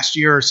said, last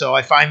year or so,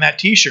 I find that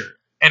T-shirt,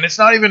 and it's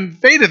not even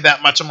faded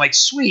that much. I'm like,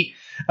 sweet.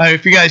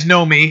 If you guys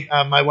know me,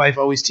 my wife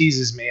always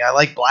teases me. I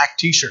like black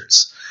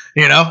T-shirts,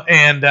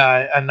 and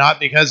not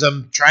because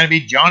I'm trying to be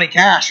Johnny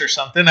Cash or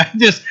something.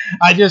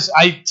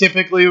 I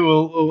typically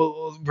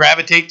will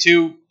gravitate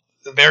to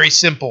the very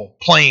simple,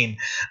 plain,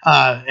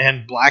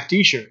 and black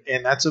T-shirt,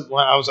 and I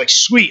was like,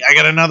 sweet, I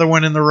got another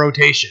one in the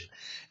rotation,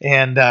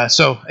 and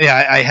so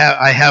yeah,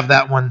 I have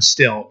that one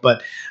still.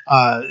 But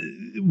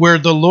where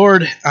the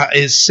Lord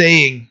is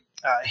saying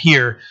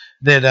here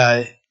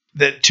that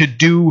to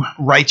do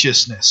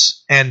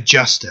righteousness and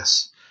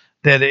justice,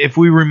 that if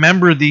we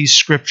remember these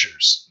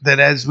scriptures, that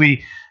as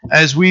we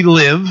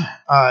live,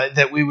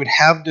 that we would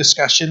have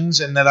discussions,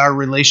 and that our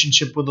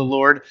relationship with the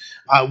Lord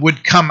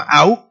would come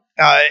out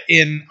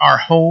in our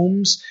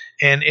homes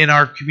and in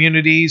our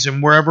communities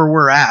and wherever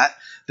we're at,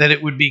 that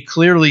it would be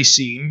clearly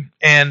seen,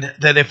 and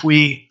that if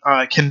we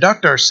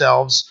conduct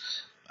ourselves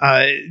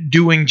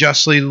doing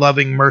justly,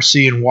 loving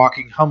mercy, and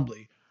walking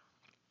humbly,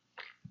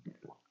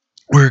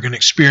 we're going to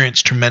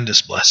experience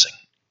tremendous blessing.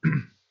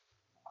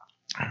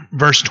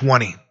 Verse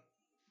 20.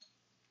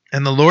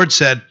 And the Lord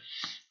said,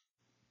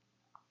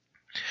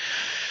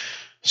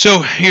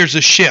 so here's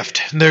a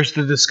shift. There's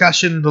the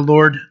discussion. The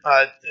Lord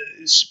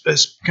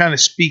is kind of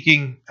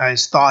speaking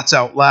his thoughts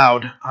out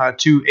loud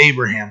to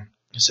Abraham.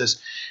 It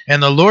says,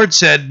 and the Lord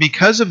said,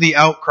 because of the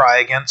outcry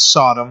against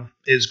Sodom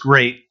is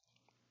great,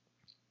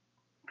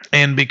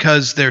 and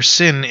because their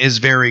sin is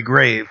very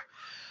grave,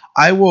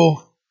 I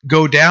will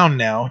go down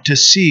now to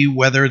see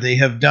whether they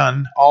have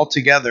done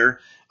altogether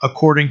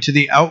according to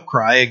the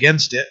outcry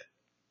against it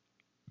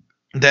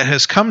that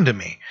has come to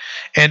me.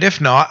 And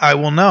if not, I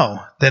will know.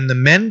 Then the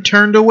men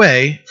turned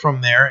away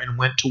from there and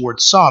went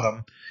towards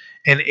Sodom,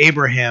 and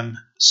Abraham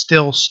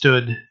still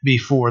stood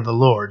before the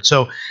Lord.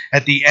 So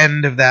at the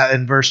end of that,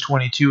 in verse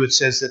 22, it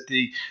says that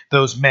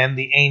those men,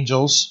 the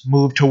angels,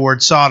 moved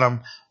towards Sodom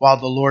while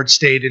the Lord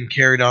stayed and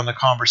carried on the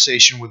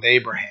conversation with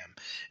Abraham.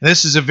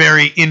 This is a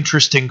very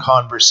interesting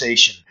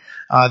conversation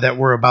that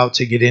we're about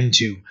to get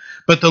into.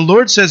 But the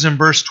Lord says in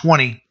verse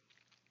 20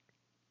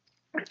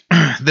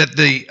 that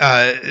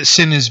the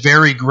sin is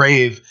very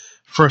grave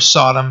for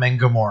Sodom and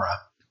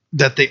Gomorrah,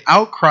 that the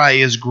outcry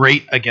is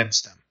great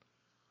against them.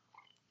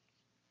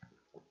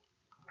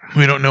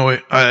 We don't know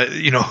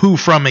who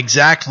from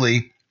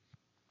exactly,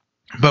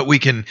 but we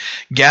can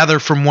gather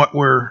from what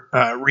we're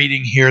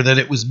reading here that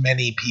it was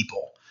many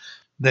people.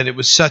 That it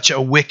was such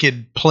a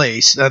wicked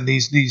place.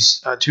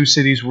 These two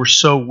cities were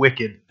so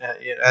wicked.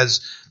 As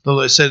the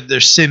Lord said,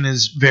 their sin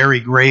is very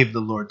grave,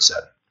 the Lord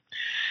said.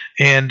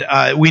 And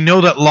we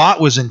know that Lot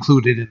was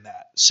included in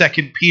that.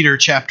 2 Peter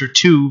chapter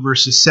 2,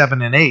 verses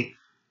 7 and 8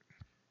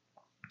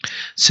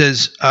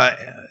 says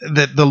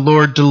that the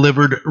Lord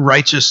delivered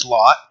righteous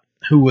Lot,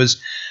 who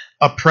was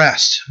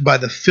oppressed by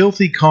the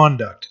filthy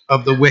conduct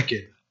of the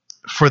wicked.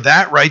 For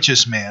that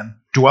righteous man,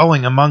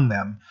 dwelling among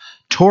them,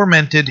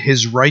 tormented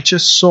his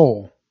righteous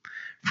soul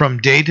from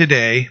day to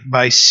day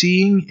by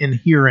seeing and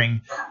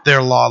hearing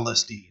their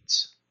lawless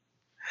deeds.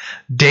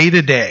 Day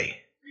to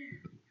day,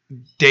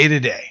 day to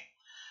day,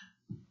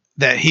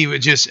 that he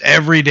would just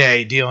every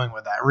day dealing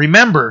with that.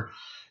 Remember,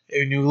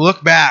 when you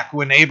look back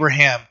when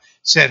Abraham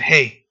said,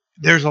 hey,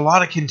 there's a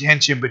lot of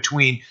contention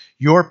between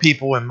your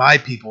people and my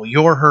people,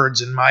 your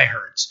herds and my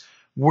herds.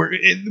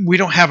 We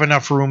don't have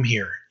enough room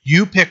here.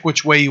 You pick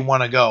which way you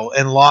want to go.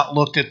 And Lot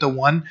looked at the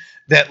one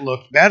that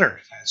looked better.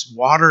 It has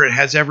water, it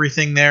has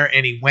everything there,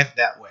 and he went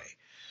that way.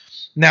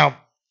 Now,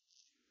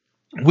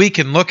 we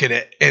can look at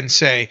it and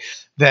say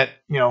that,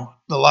 the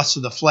lust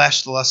of the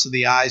flesh, the lust of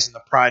the eyes, and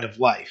the pride of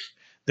life.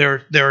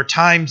 There are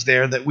times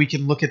there that we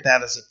can look at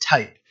that as a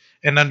type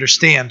and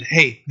understand,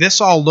 hey,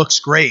 this all looks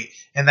great,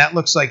 and that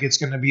looks like it's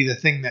going to be the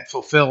thing that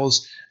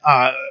fulfills,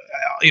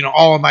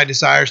 all of my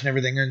desires and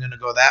everything are going to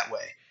go that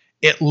way.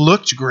 It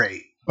looked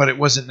great, but it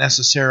wasn't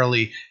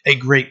necessarily a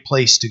great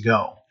place to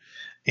go.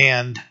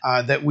 And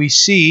that we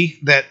see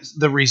that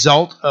the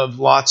result of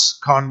Lot's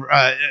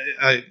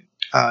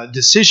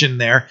decision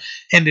there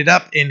ended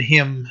up in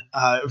him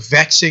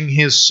vexing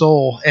his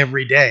soul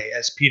every day,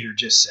 as Peter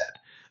just said.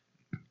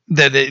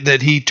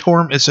 That he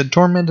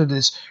tormented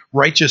his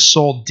righteous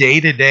soul day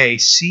to day,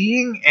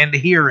 seeing and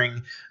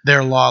hearing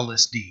their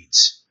lawless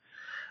deeds.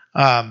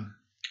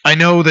 I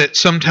know that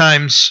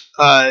sometimes,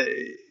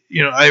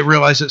 I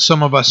realize that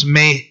some of us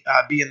may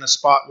be in the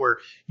spot where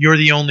you're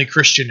the only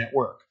Christian at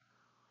work.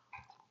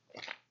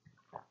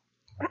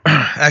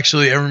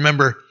 Actually, I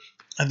remember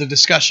the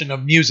discussion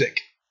of music.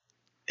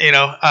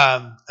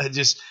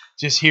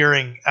 Just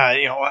hearing,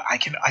 I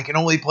can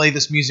only play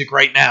this music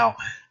right now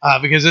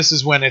because this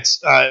is when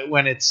it's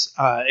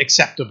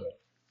acceptable.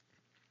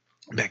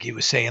 Becky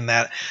was saying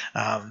that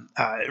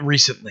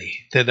recently,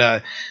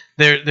 that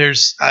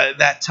there's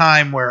that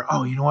time where,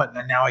 you know what,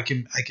 now I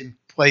can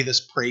play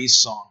this praise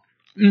song.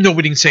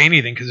 Nobody can say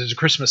anything because it's a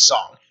Christmas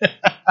song.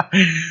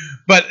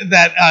 But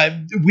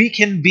that we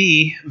can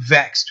be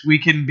vexed, we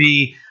can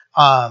be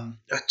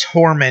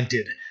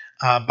tormented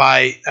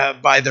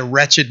by the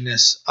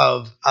wretchedness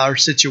of our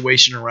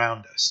situation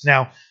around us.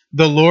 Now,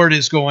 the Lord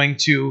is going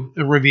to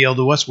reveal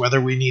to us whether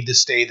we need to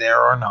stay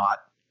there or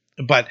not.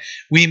 But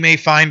we may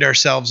find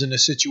ourselves in a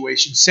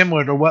situation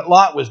similar to what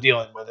Lot was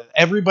dealing with.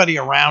 Everybody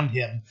around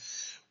him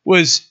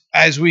was,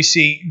 as we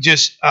see,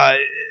 just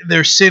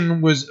their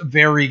sin was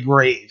very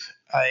grave,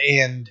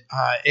 and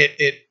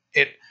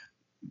it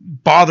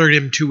bothered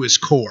him to his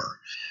core.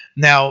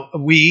 Now,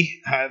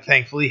 we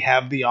thankfully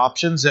have the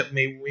options that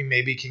we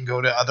maybe can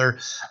go to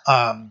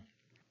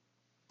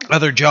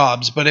other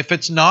jobs. But if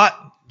it's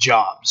not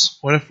jobs,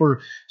 what if we're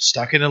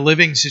stuck in a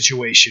living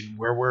situation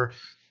where we're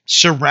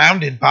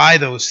surrounded by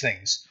those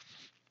things?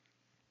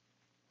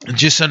 And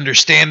just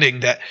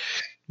understanding that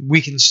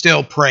we can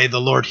still pray,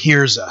 the Lord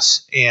hears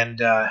us, and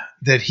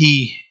that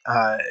He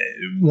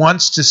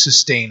wants to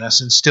sustain us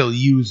and still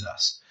use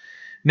us.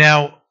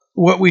 Now,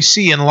 what we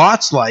see in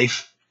Lot's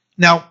life.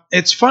 Now,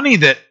 it's funny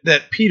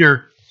that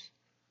Peter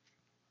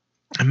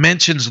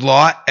mentions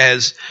Lot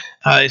as,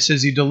 it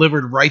says he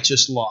delivered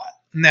righteous Lot.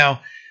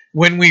 Now,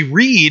 when we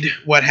read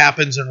what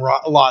happens in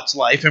Lot's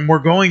life, and we're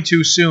going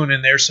to soon,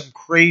 and there's some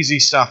crazy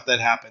stuff that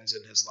happens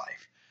in his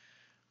life,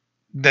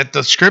 that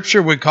the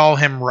scripture would call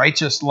him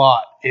righteous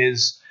Lot,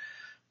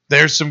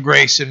 there's some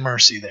grace and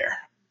mercy there.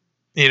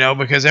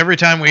 Because every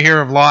time we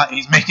hear of Lot,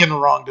 he's making the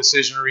wrong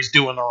decision or he's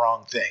doing the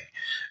wrong thing.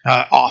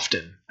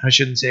 Often. I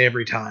shouldn't say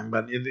every time,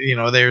 but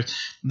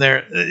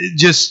there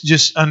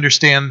just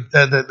understand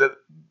that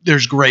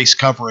there's grace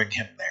covering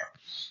him there.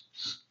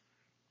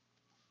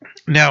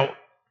 Now,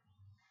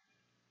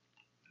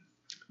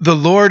 the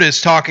Lord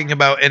is talking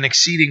about an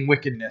exceeding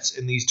wickedness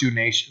in these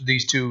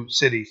two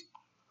cities,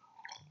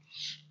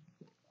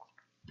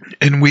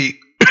 and we,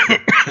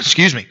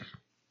 excuse me,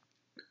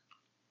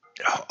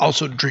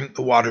 also drink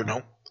the water.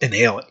 Don't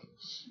inhale it.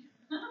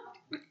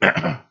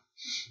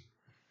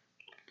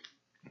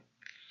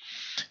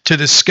 To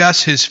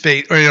discuss his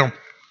faith, or to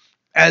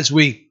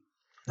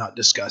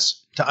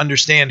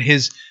understand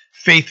his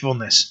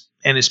faithfulness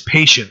and his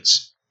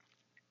patience.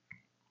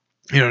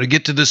 To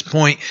get to this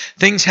point,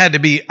 things had to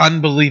be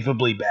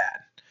unbelievably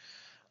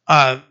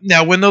bad.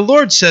 Now, when the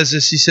Lord says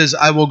this, He says,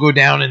 "I will go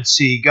down and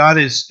see." God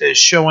is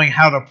showing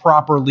how to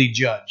properly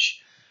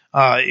judge.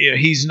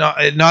 He's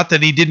not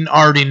that He didn't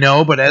already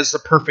know, but as the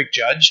perfect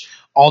judge,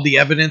 all the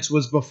evidence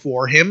was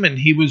before Him, and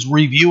He was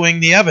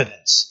reviewing the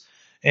evidence.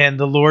 And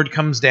the Lord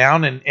comes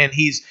down and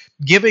He's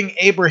giving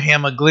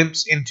Abraham a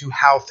glimpse into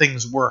how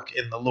things work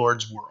in the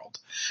Lord's world,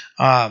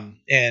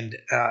 and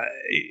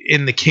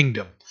in the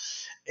kingdom.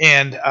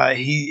 And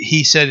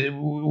he said,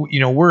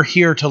 we're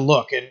here to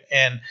look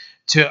and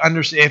to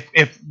understand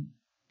if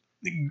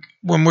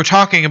when we're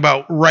talking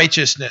about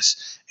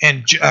righteousness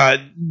and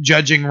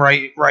judging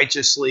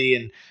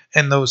righteously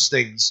and those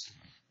things,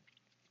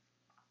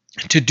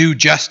 to do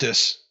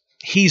justice,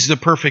 He's the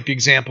perfect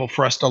example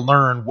for us to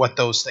learn what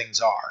those things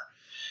are.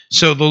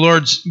 So the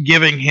Lord's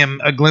giving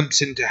him a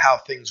glimpse into how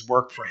things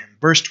work for him.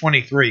 Verse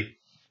 23,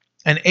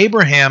 "And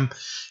Abraham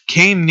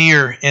came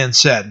near and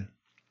said,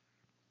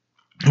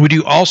 'Would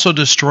you also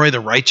destroy the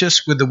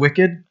righteous with the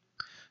wicked?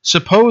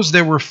 Suppose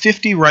there were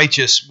 50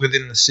 righteous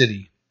within the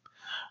city.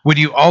 Would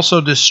you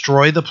also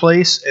destroy the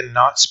place and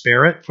not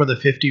spare it for the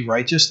 50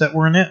 righteous that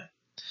were in it?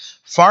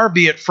 Far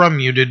be it from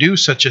you to do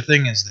such a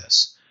thing as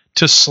this,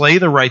 to slay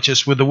the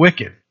righteous with the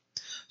wicked,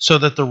 so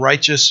that the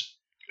righteous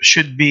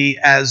should be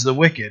as the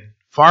wicked.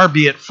 Far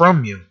be it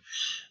from you.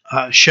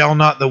 Shall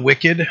not the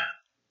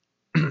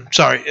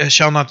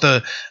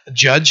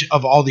judge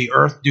of all the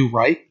earth do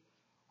right?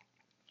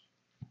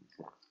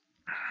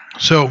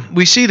 So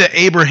we see that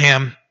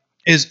Abraham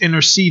is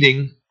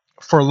interceding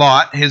for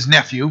Lot, his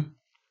nephew,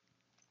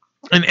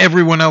 and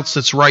everyone else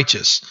that's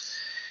righteous.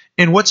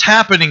 And what's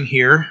happening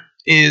here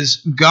is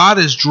God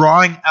is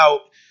drawing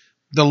out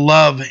the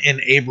love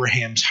in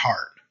Abraham's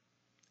heart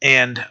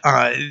and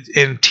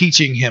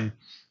teaching him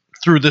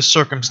through this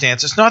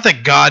circumstance. It's not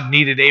that God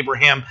needed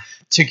Abraham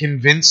to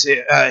convince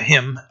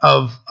him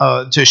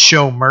to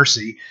show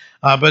mercy,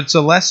 but it's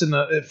a lesson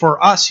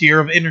for us here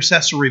of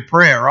intercessory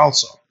prayer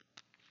also,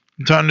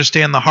 to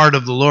understand the heart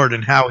of the Lord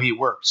and how he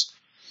works.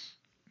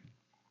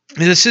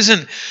 This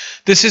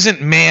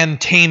isn't man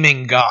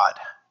taming God.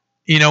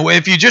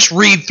 If you just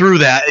read through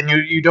that and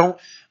you don't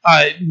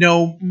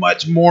know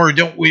much more,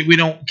 we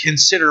don't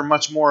consider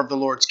much more of the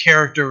Lord's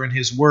character and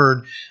his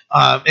word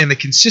and the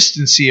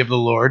consistency of the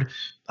Lord,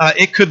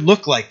 it could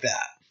look like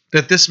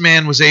that this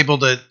man was able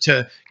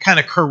to kind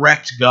of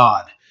correct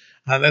God.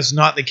 That's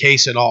not the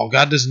case at all.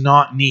 God does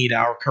not need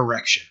our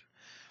correction.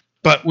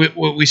 But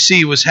what we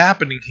see was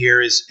happening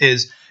here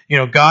is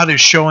God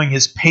is showing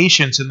his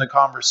patience in the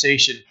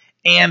conversation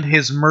and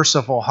his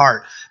merciful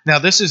heart. Now,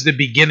 this is the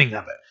beginning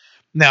of it.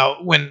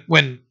 Now,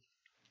 when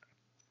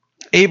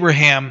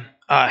Abraham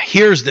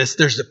hears this,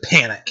 there's a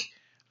panic.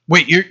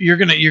 Wait, you're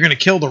gonna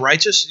kill the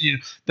righteous?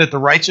 That the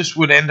righteous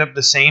would end up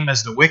the same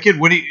as the wicked?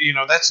 What do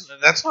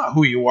that's not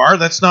who you are.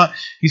 That's not.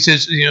 He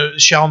says,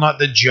 shall not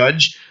the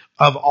judge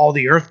of all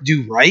the earth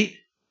do right?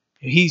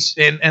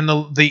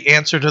 The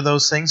answer to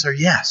those things are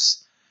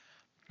yes.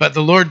 But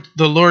the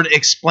Lord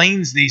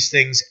explains these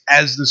things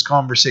as this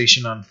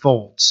conversation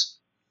unfolds.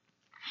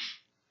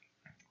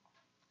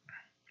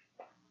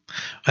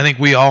 I think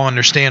we all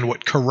understand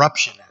what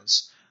corruption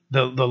is.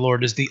 The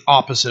Lord is the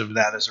opposite of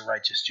that as a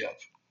righteous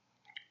judge.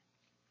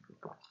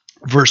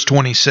 Verse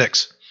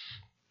 26.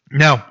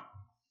 Now,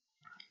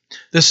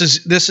 this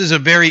is a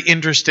very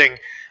interesting.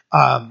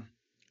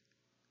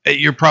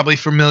 You're probably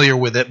familiar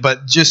with it,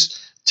 but just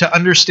to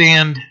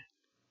understand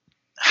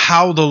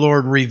how the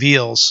Lord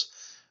reveals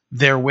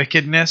their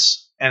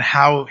wickedness and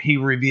how he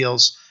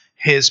reveals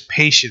his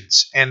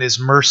patience and his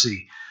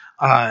mercy,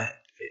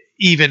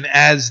 even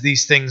as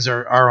these things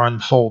are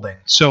unfolding.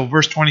 So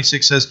verse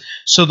 26 says,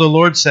 so the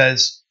Lord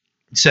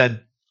said,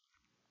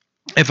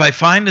 if I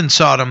find in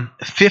Sodom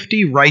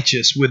 50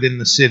 righteous within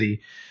the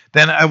city,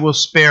 then I will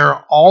spare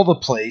all the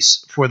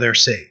place for their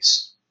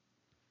sakes.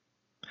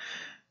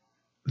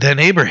 Then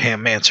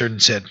Abraham answered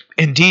and said,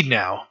 indeed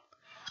now,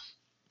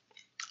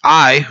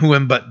 I, who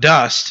am but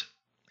dust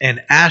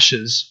and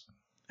ashes,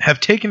 have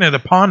taken it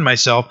upon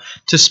myself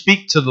to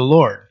speak to the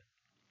Lord.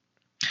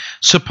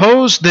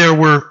 Suppose there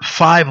were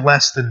 5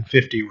 less than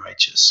 50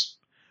 righteous.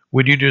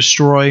 Would you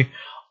destroy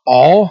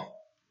all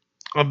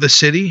of the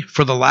city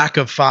for the lack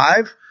of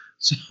 5?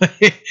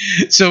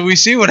 So we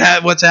see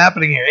what's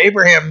happening here.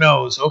 Abraham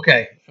knows,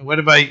 okay, what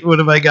have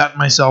I gotten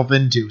myself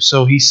into?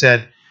 So he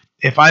said,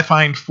 if I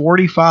find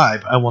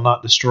 45, I will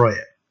not destroy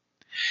it.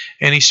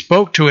 And he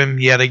spoke to him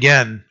yet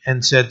again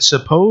and said,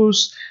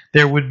 suppose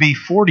there would be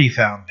 40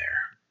 found there.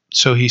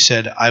 So he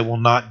said, I will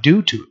not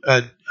do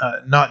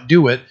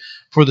it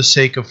for the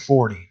sake of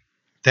 40.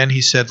 Then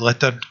he said,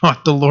 let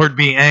not the Lord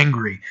be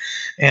angry,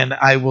 and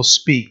I will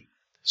speak.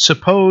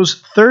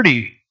 Suppose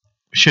 30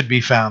 should be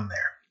found there.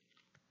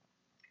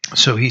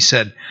 So he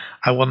said,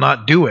 I will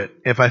not do it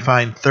if I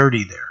find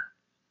 30 there.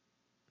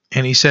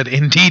 And he said,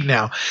 indeed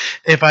now,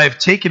 if I have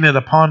taken it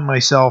upon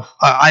myself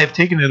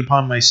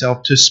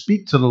to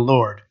speak to the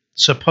Lord.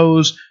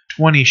 Suppose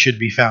 20 should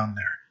be found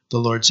there. The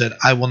Lord said,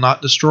 I will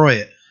not destroy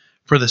it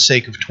for the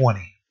sake of 20.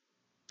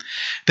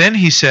 Then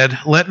he said,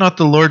 let not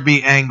the Lord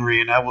be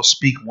angry, and I will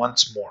speak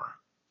once more.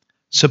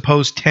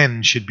 Suppose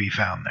 10 should be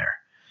found there.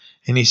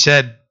 And he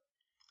said,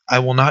 I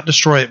will not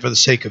destroy it for the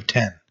sake of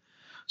 10.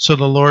 So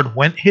the Lord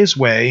went his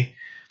way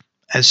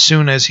as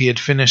soon as he had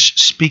finished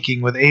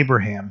speaking with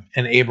Abraham,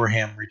 and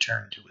Abraham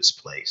returned to his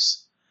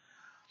place.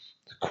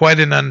 Quite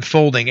an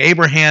unfolding.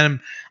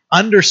 Abraham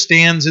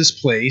understands his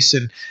place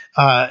and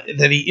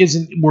that he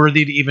isn't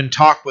worthy to even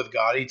talk with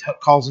God. He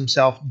calls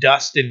himself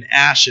dust and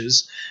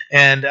ashes,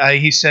 and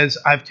he says,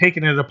 I've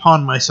taken it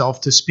upon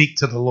myself to speak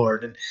to the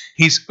Lord. And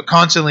he's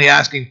constantly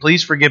asking,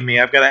 please forgive me.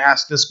 I've got to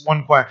ask this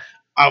one question.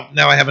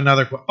 Now I have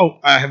another question. Oh,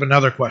 I have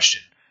another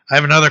question.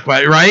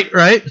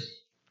 Right?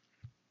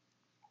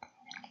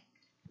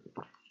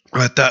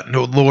 Let that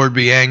no Lord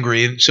be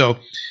angry. And so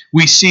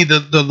we see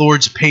the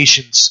Lord's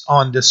patience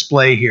on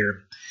display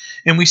here.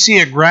 And we see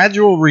a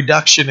gradual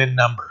reduction in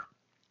number.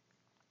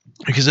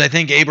 Because I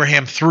think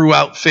Abraham threw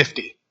out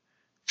 50.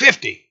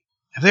 50.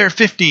 If there are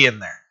 50 in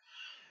there.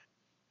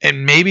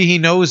 And maybe he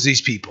knows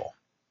these people.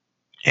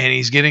 And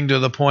he's getting to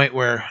the point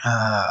where,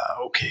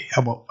 okay,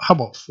 how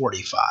about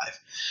 45?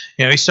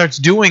 He starts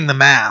doing the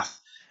math.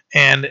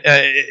 And,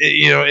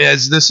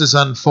 as this is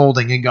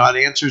unfolding, and God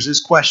answers his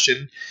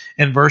question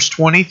in verse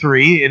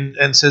 23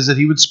 and says that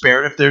he would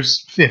spare it if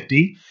there's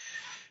 50.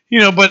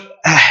 But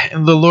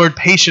the Lord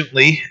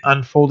patiently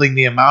unfolding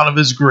the amount of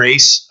his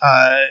grace,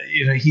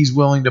 he's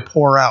willing to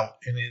pour out.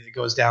 And it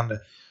goes down to,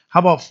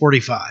 how about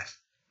 45?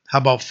 How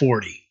about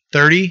 40?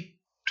 30?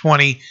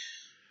 20?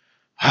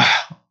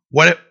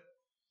 What?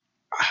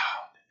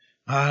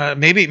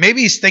 Maybe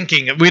he's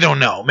thinking, we don't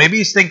know. Maybe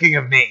he's thinking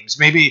of names.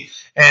 Maybe,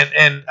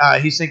 and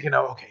he's thinking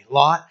of, okay,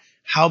 Lot,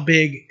 how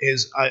big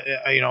is,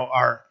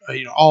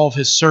 all of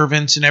his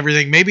servants and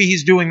everything? Maybe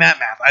he's doing that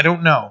math. I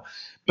don't know.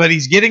 But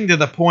he's getting to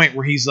the point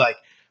where he's like,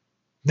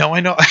 no,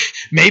 I know,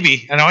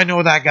 maybe, I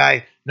know that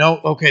guy. No,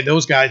 okay,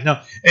 those guys, no.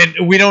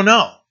 And we don't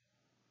know.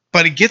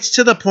 But it gets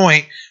to the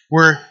point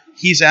where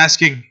he's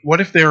asking,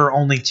 what if there are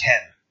only 10?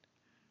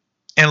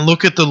 And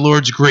look at the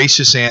Lord's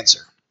gracious answer.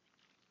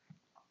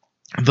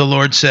 The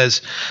Lord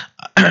says,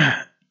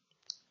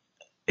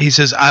 he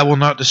says, I will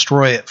not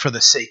destroy it for the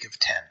sake of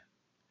 10.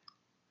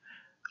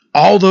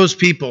 All those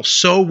people,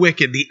 so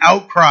wicked, the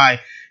outcry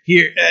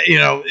here,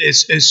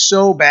 is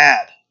so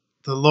bad.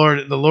 The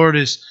Lord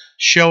is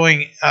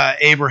showing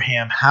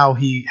Abraham how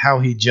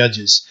he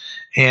judges,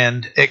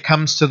 and it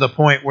comes to the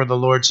point where the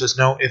Lord says,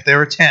 "No, if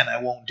there are 10,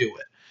 I won't do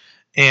it."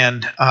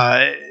 And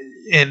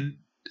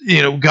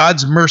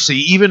God's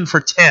mercy, even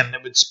for 10,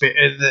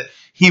 that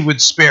He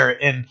would spare it.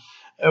 And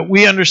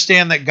we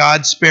understand that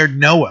God spared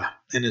Noah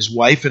and his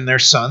wife and their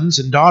sons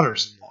and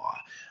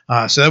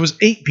daughters-in-law. So that was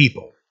 8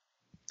 people,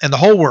 and the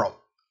whole world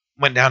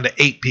went down to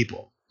 8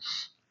 people.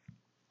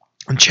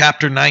 In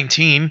chapter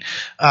 19,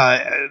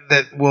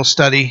 that we'll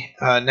study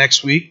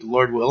next week,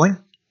 Lord willing,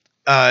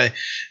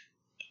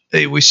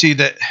 we see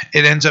that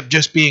it ends up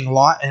just being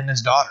Lot and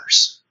his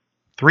daughters.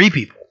 3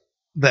 people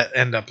that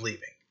end up leaving.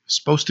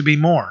 Supposed to be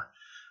more.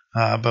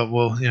 But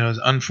it's an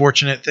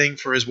unfortunate thing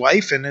for his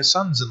wife and his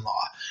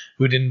sons-in-law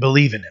who didn't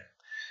believe in him.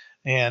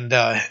 And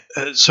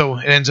so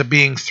it ends up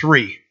being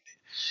 3.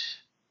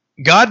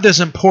 God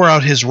doesn't pour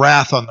out his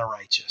wrath on the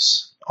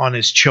righteous, on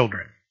his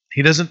children.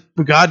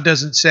 God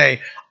doesn't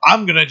say,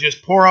 I'm going to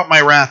just pour out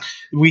my wrath.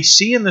 We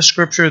see in the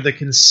scripture the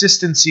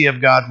consistency of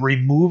God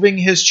removing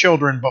his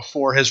children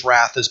before his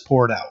wrath is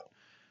poured out.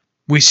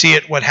 We see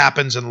it what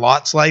happens in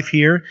Lot's life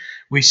here.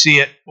 We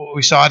saw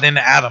it in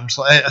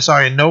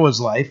in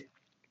Noah's life.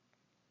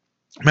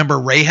 Remember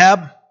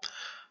Rahab?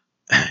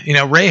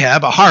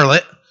 Rahab, a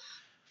harlot,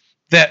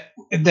 that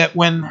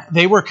when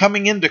they were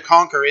coming in to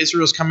conquer,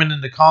 Israel's coming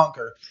in to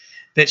conquer,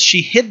 that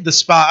she hid the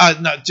spy,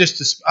 not just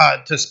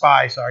to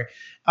spy, sorry,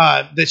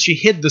 that she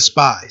hid the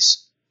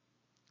spies,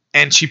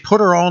 and she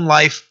put her own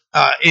life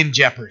in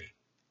jeopardy.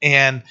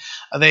 And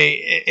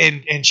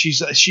she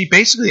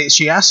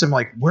asked them,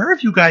 like, where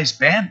have you guys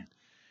been?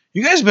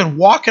 You guys have been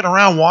walking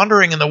around,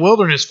 wandering in the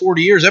wilderness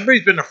 40 years.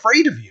 Everybody's been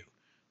afraid of you.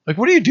 Like,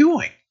 what are you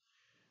doing?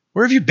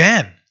 Where have you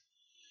been?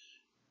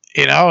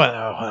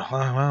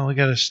 Well, we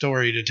got a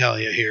story to tell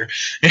you here,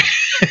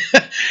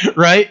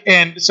 right?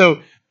 And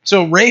so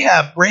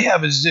Rahab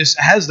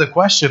has the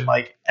question,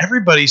 like,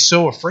 everybody's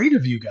so afraid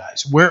of you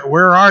guys.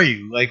 Where are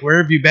you? Like,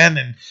 where have you been?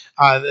 And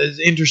it's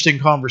an interesting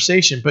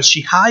conversation, but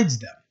she hides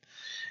them,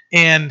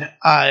 and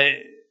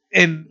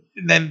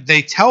then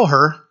they tell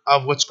her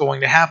of what's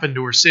going to happen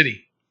to her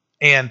city,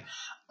 and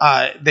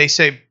they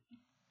say,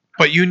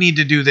 but you need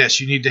to do this.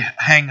 You need to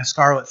hang a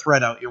scarlet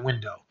thread out your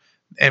window.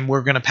 And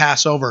we're going to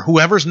pass over.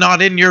 Whoever's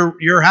not in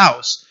your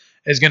house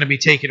is going to be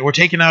taken. We're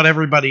taking out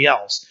everybody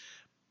else.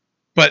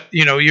 But,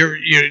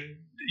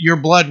 your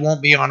blood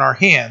won't be on our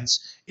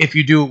hands if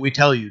you do what we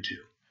tell you to.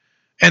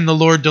 And the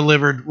Lord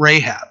delivered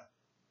Rahab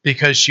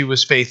because she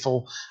was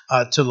faithful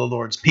to the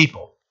Lord's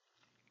people.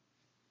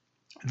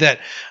 That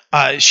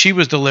she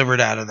was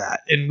delivered out of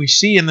that. And we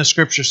see in the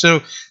scripture.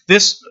 So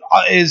this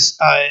is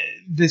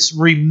this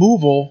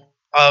removal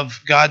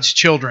of God's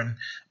children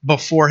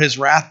before his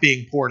wrath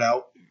being poured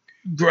out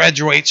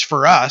graduates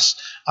for us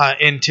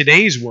in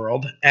today's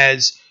world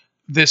as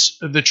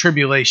the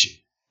tribulation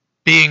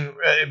being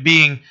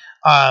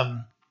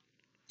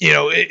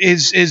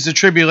is the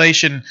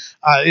tribulation,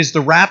 is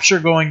the rapture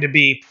going to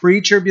be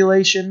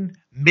pre-tribulation,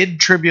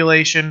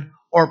 mid-tribulation,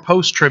 or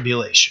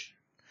post-tribulation?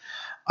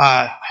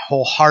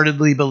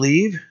 Wholeheartedly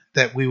believe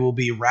that we will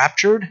be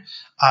raptured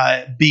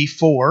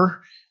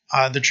before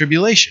the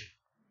tribulation.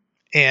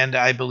 And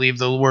I believe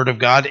the Word of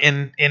God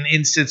in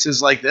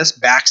instances like this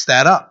backs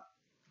that up.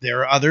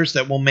 There are others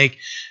that will make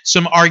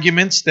some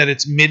arguments that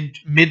it's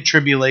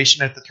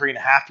mid-tribulation at the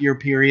 3.5-year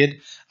period,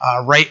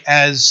 right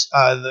as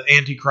the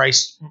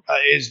Antichrist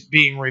is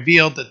being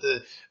revealed,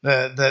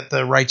 that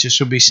the righteous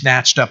will be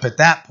snatched up at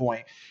that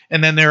point.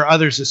 And then there are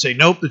others that say,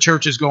 nope, the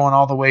church is going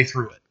all the way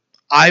through it.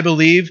 I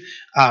believe,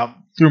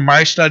 through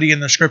my study in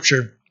the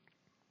Scripture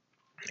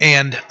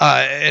and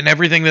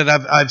everything that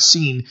I've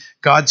seen,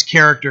 God's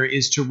character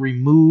is to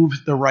remove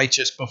the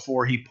righteous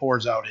before He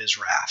pours out His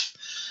wrath.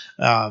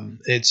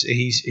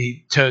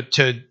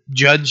 To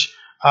judge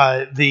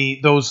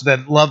those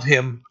that love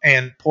him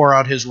and pour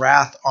out his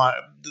wrath on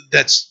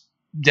that's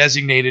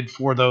designated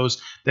for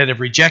those that have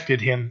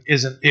rejected him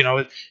isn't,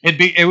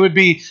 it would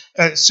be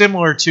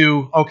similar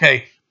to,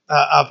 okay,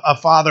 a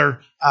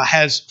father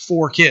has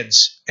 4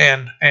 kids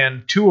and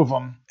 2 of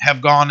them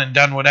have gone and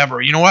done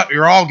whatever. You know what?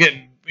 You're all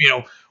getting,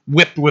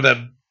 whipped with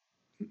a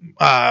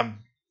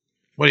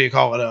what do you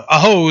call it? A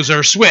hose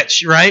or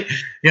switch, right?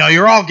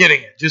 You're all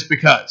getting it just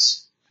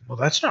because. Well,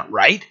 that's not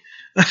right.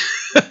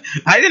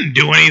 I didn't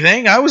do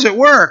anything. I was at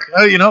work.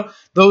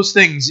 Those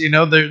things,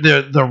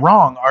 the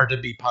wrong are to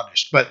be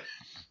punished. But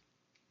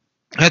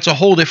that's a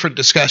whole different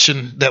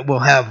discussion that we'll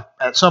have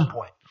at some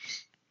point.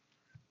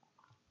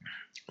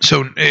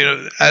 So,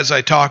 as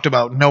I talked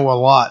about Noah,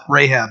 Lot,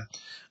 Rahab,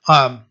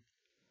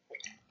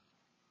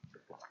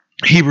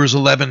 Hebrews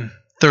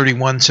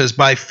 11:31 says,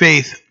 by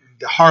faith,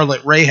 the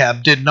harlot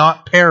Rahab did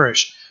not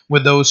perish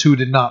with those who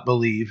did not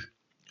believe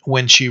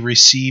when she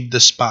received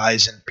the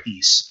spies in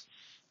peace.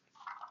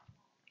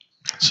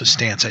 It's a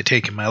stance I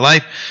take in my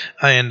life,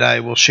 and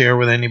I will share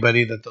with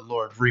anybody that the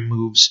Lord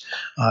removes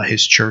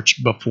his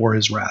church before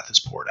his wrath is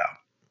poured out.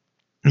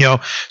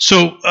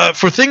 So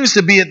for things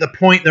to be at the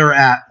point they're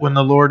at when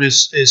the Lord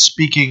is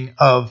speaking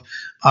of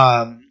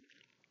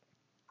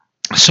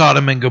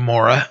Sodom and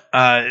Gomorrah,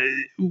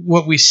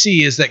 what we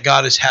see is that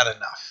God has had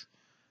enough,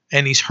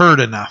 and he's heard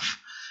enough.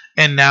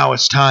 And now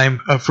it's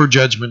time for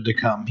judgment to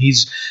come.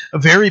 He's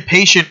very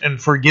patient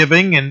and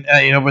forgiving, and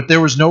but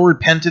there was no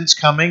repentance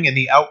coming, and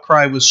the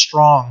outcry was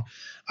strong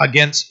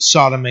against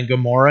Sodom and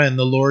Gomorrah, and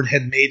the Lord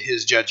had made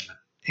his judgment.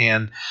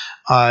 And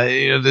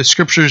the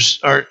scriptures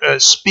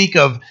speak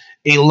of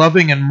a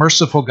loving and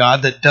merciful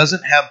God that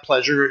doesn't have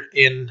pleasure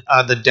in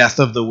the death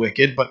of the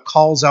wicked, but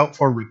calls out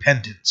for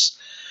repentance.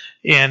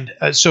 And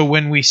so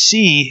when we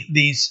see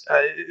these,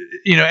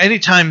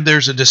 anytime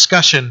there's a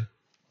discussion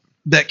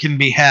that can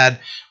be had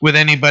with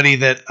anybody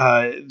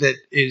that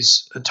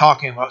is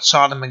talking about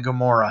Sodom and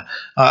Gomorrah.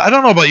 I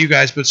don't know about you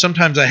guys, but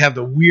sometimes I have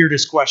the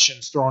weirdest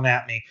questions thrown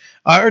at me.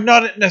 Or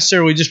not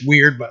necessarily just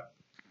weird, but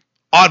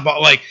oddball.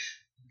 Like,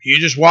 you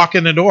just walk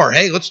in the door.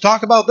 Hey, let's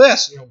talk about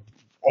this.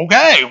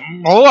 Okay,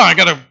 hold on. I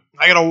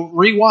gotta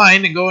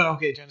rewind and go in.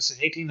 Okay, Genesis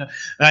 18 to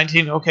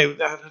 19. Okay,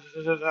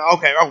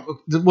 okay. Oh,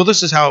 well,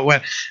 this is how it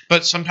went.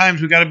 But sometimes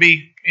we got to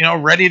be,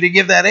 ready to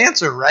give that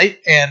answer, right?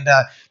 And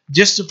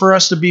just for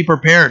us to be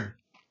prepared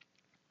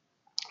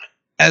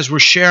as we're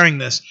sharing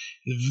this,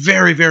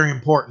 very, very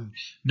important.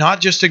 Not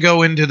just to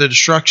go into the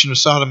destruction of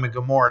Sodom and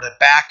Gomorrah, to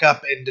back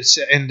up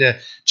into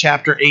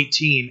chapter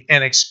 18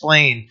 and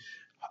explain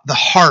the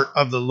heart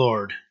of the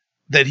Lord,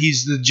 that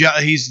he's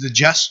the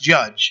just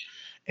judge,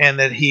 and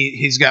that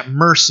he's got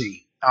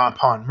mercy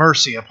upon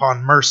mercy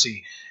upon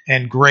mercy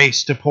and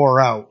grace to pour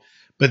out.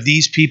 But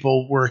these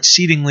people were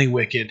exceedingly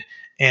wicked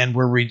and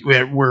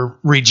were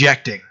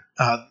rejecting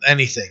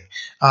anything.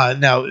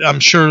 Now, I'm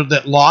sure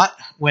that Lot,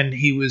 when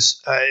he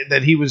was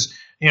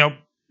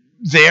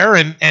there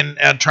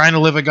and trying to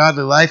live a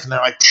godly life, and they're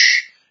like,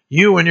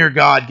 you and your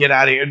God, get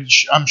out of here. And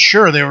I'm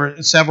sure there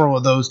were several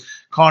of those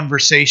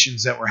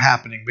conversations that were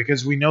happening,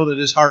 because we know that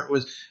his heart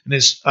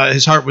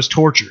was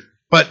tortured.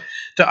 But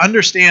to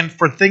understand,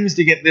 for things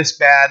to get this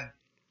bad,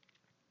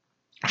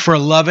 for a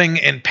loving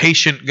and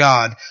patient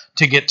God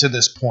to get to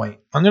this point,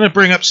 I'm going to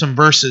bring up some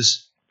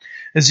verses.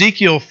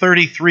 Ezekiel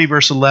 33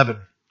 verse 11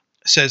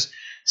 says,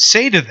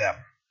 say to them,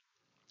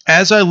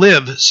 as I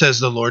live, says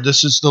the Lord.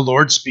 This is the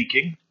Lord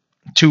speaking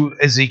to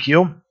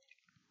Ezekiel,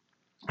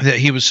 that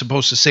he was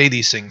supposed to say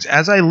these things.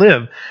 As I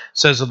live,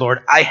 says the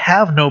Lord, I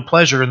have no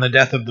pleasure in the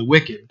death of the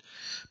wicked,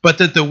 but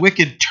that the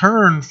wicked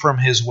turn from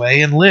his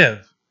way and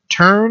live.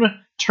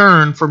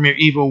 Turn from your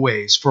evil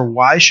ways, for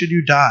why should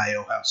you die,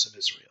 O house of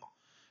Israel?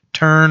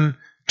 Turn.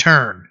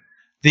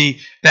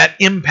 That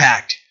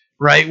impact,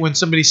 right? When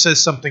somebody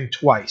says something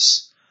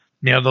twice,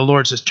 the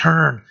Lord says,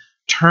 turn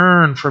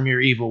from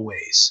your evil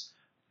ways.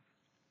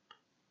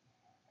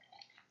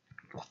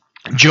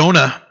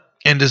 Jonah,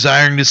 in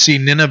desiring to see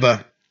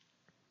Nineveh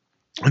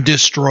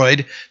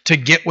destroyed to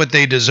get what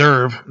they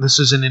deserve. This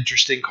is an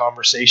interesting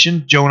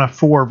conversation. Jonah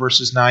 4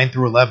 verses 9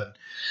 through 11.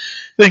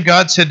 Then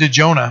God said to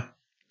Jonah,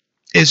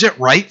 is it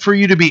right for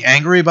you to be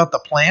angry about the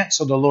plant?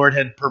 So the Lord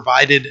had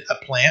provided a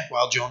plant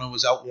while Jonah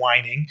was out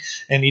whining,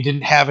 and he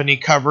didn't have any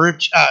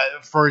coverage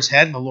for his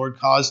head. And the Lord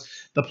caused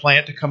the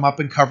plant to come up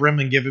and cover him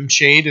and give him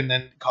shade, and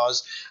then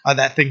cause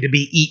that thing to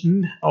be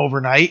eaten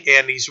overnight.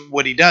 And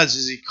what he does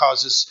is he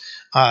causes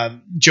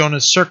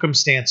Jonah's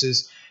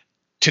circumstances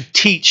to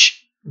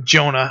teach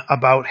Jonah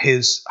about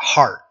his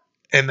heart,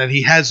 and that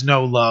he has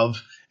no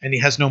love and he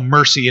has no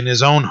mercy in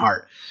his own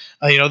heart.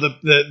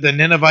 The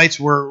Ninevites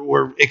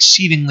were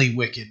exceedingly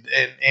wicked,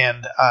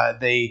 and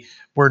they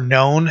were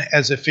known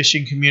as a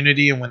fishing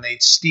community. And when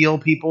they'd steal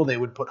people, they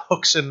would put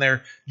hooks in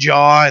their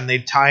jaw and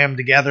they'd tie them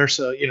together.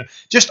 So,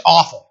 just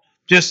awful.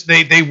 Just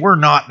they were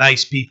not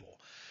nice people.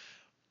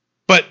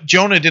 But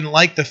Jonah didn't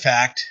like the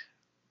fact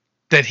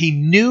that he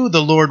knew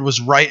the Lord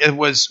was right. It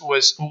was.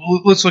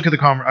 Let's look at the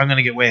comment. I'm going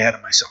to get way ahead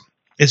of myself.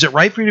 Is it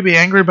right for you to be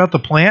angry about the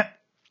plant?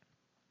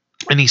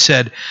 And he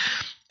said,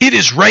 It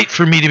is right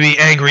for me to be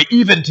angry,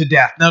 even to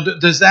death. Now,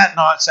 does that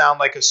not sound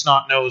like a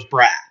snot-nosed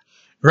brat?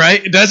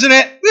 Right? Doesn't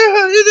it? Yeah,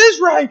 it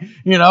is right.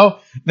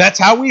 That's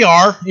how we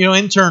are,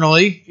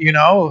 internally,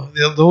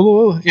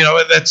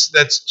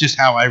 that's just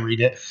how I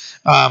read it.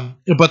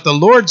 But the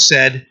Lord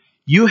said,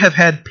 you have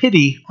had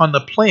pity on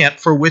the plant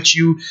for which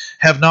you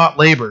have not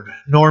labored,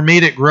 nor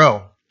made it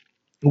grow,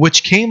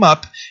 which came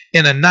up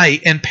in a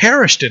night and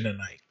perished in a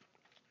night.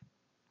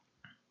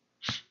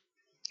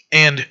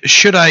 And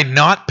should I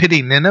not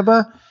pity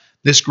Nineveh,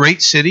 this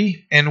great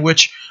city, in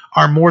which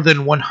are more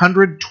than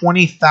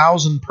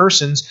 120,000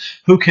 persons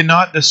who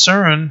cannot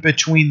discern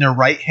between their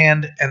right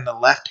hand and the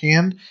left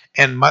hand,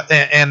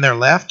 and their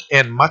left,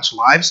 and much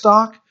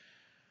livestock?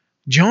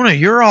 Jonah,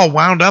 you're all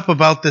wound up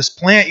about this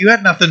plant. You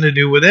had nothing to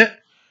do with it.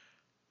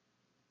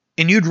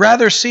 And you'd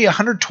rather see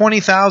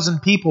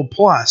 120,000 people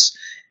plus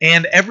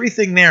and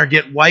everything there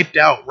get wiped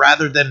out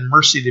rather than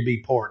mercy to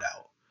be poured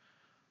out.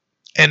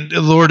 And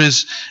the Lord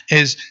is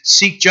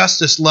seek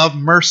justice, love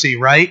mercy,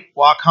 right?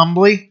 Walk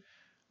humbly.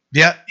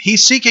 Yeah,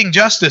 he's seeking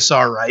justice,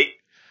 all right.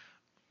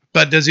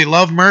 But does he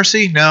love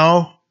mercy?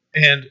 No.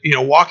 And,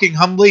 walking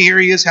humbly, here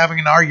he is having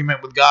an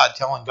argument with God,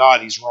 telling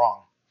God he's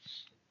wrong.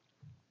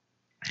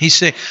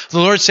 The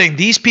Lord's saying,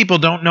 these people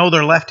don't know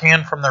their left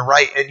hand from their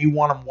right, and you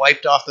want them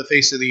wiped off the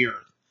face of the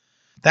earth.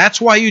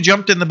 That's why you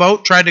jumped in the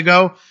boat, tried to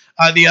go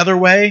the other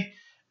way.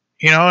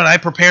 And I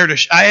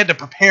had to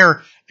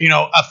prepare,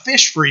 a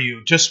fish for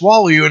you to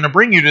swallow you and to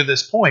bring you to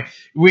this point.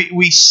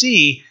 We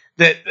see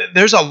that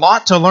there's a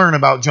lot to learn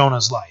about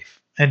Jonah's life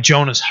and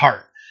Jonah's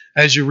heart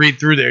as you read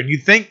through there. And you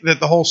think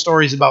that the whole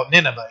story is about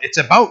Nineveh. It's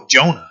about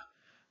Jonah.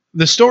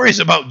 The story is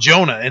about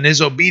Jonah and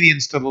his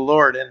obedience to the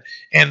Lord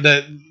and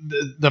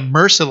the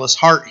merciless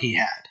heart he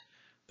had.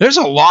 There's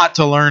a lot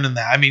to learn in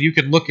that. I mean, you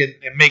can look at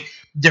and make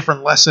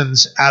different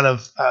lessons out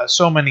of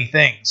so many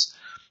things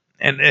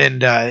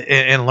and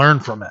learn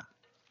from it.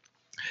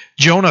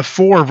 Jonah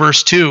 4,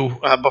 verse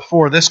 2,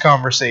 before this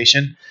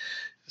conversation,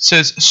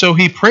 says, so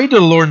he prayed to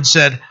the Lord and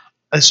said,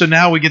 so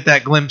now we get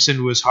that glimpse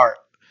into his heart,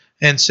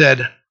 and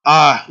said,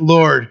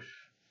 Lord,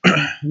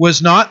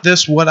 was not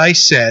this what I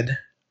said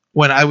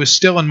when I was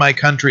still in my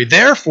country?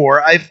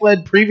 Therefore I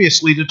fled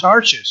previously to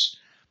Tarshish.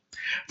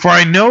 For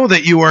I know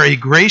that you are a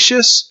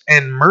gracious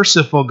and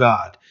merciful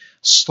God,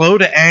 slow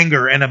to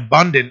anger and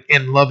abundant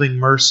in loving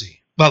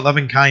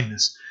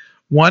kindness,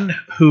 one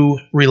who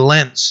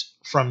relents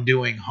from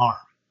doing harm.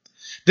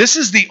 This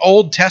is the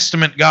Old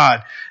Testament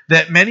God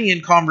that many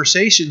in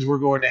conversations we're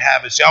going to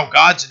have is,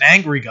 God's an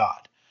angry God.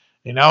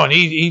 And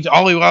he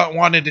all he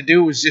wanted to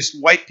do was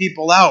just wipe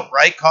people out,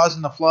 right?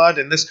 Causing the flood.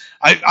 And this,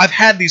 I've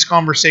had these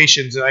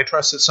conversations, and I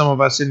trust that some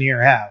of us in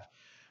here have.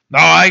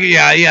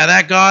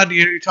 That God,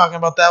 you're talking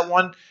about that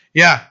one?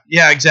 Yeah,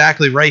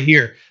 exactly, right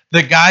here.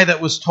 The guy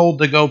that was told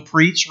to go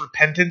preach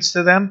repentance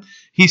to them,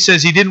 he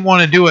says he didn't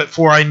want to do it,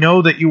 for I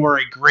know that you are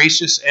a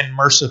gracious and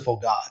merciful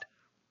God.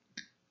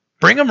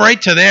 Bring him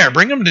right to there.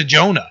 Bring him to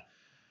Jonah.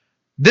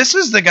 This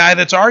is the guy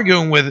that's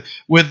arguing with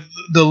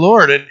the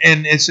Lord.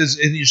 And it says,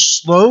 and you're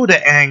slow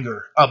to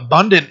anger,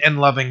 abundant in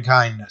loving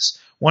kindness,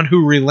 one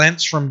who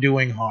relents from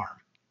doing harm.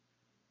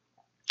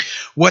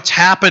 What's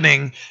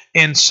happening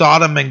in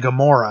Sodom and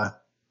Gomorrah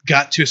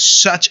got to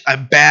such a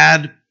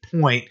bad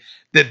point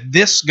that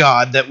this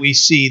God that we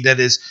see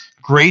that is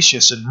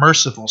gracious and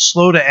merciful,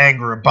 slow to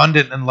anger,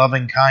 abundant in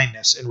loving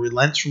kindness, and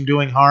relents from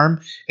doing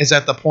harm is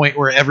at the point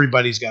where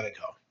everybody's got to go.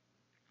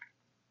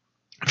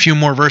 A few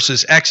more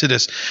verses.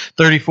 Exodus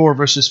 34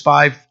 verses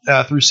 5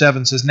 through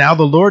 7 says, now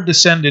the Lord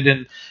descended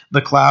in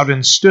the cloud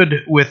and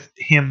stood with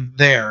him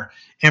there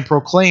and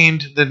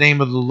proclaimed the name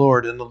of the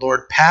Lord. And the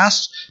Lord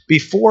passed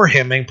before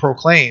him and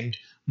proclaimed,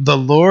 the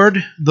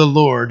Lord,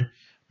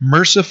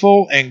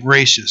 merciful and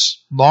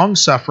gracious,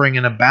 long-suffering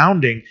and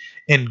abounding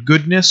in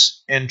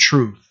goodness and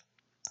truth,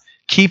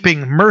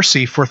 keeping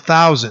mercy for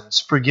thousands,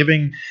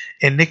 forgiving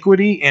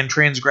iniquity and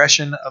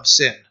transgression of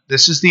sin.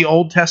 This is the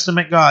Old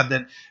Testament God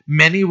that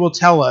many will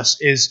tell us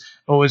is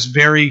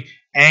very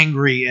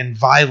angry and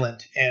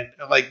violent. And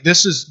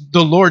this is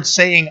the Lord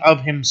saying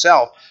of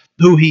himself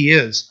who he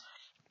is.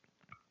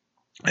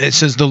 It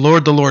says, the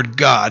Lord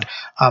God,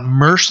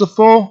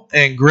 merciful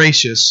and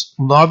gracious,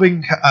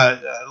 loving,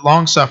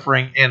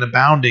 long-suffering, and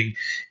abounding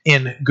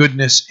in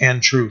goodness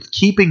and truth,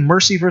 keeping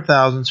mercy for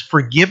thousands,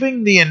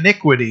 forgiving the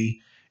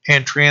iniquity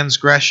and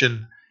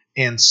transgression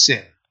and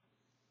sin.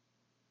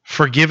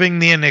 Forgiving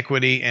the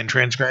iniquity and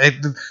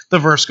transgression. The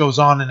verse goes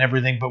on and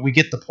everything, but we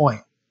get the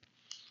point.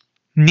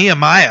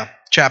 Nehemiah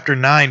chapter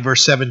 9,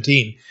 verse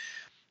 17.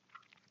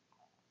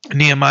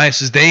 Nehemiah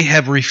says,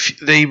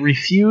 they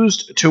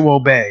refused to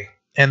obey,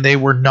 and they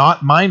were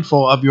not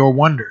mindful of your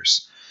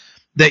wonders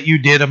that you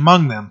did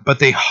among them, but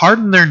they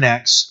hardened their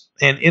necks,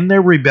 and in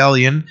their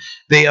rebellion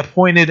they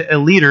appointed a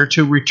leader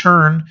to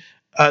return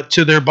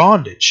to their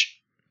bondage.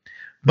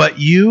 But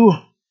you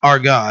are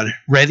God,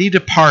 ready to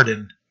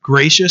pardon,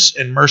 gracious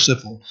and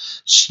merciful,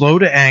 slow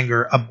to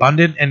anger,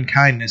 abundant in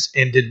kindness,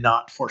 and did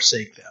not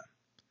forsake them.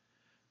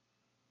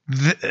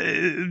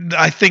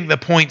 I think the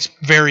point's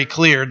very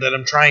clear that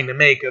I'm trying to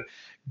make.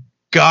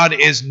 God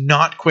is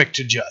not quick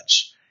to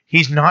judge.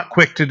 He's not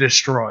quick to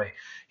destroy.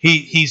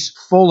 He's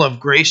full of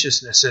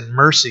graciousness and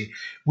mercy.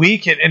 We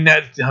can, and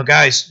that,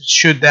 guys,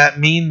 should that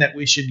mean that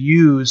we should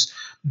use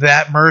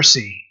that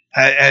mercy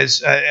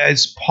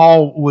as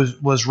Paul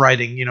was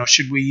writing?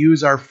 Should we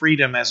use our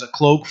freedom as a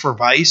cloak for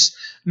vice?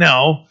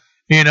 No.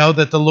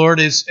 That the Lord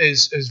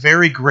is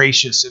very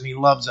gracious and He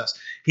loves us.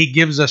 He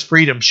gives us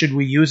freedom. Should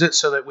we use it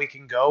so that we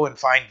can go and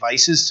find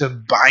vices to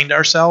bind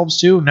ourselves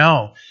to?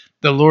 No.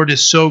 The Lord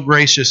is so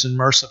gracious and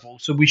merciful.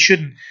 So we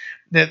shouldn't.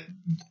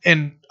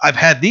 And I've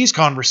had these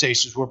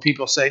conversations where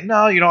people say, no,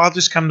 I'll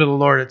just come to the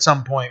Lord at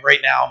some point.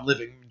 Right now I'm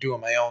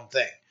doing my own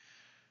thing.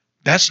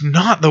 That's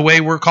not the way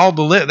we're called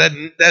to live. That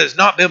is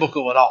not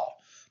biblical at all.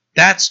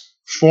 That's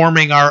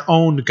forming our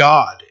own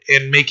God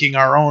and making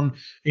our own,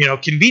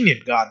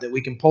 convenient God that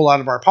we can pull out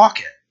of our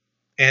pocket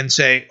and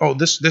say, oh,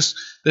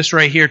 this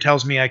right here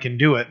tells me I can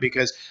do it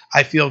because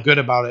I feel good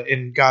about it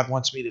and God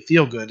wants me to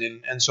feel good.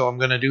 And so I'm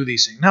going to do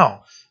these things.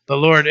 No. The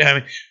Lord,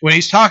 when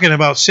He's talking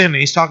about sin,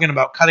 He's talking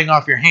about cutting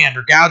off your hand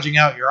or gouging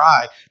out your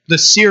eye, the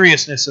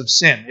seriousness of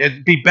sin.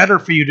 It'd be better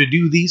for you to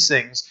do these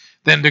things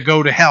than to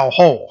go to hell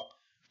whole.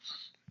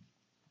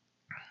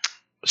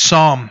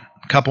 Psalm,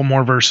 a couple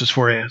more verses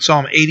for you.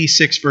 Psalm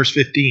 86, verse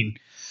 15.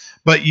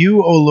 But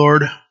you, O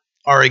Lord,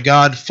 are a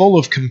God full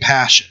of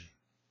compassion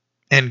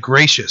and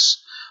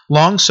gracious,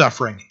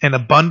 long-suffering, and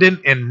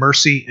abundant in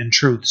mercy and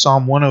truth.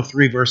 Psalm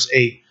 103, verse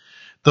 8.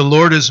 The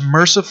Lord is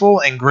merciful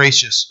and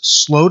gracious,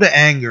 slow to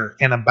anger,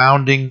 and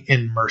abounding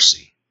in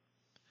mercy.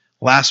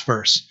 Last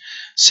verse,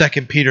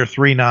 2 Peter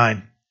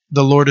 3:9.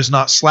 The Lord is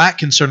not slack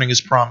concerning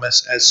His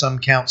promise, as some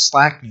count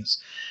slackness,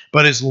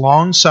 but is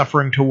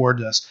long-suffering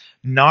toward us,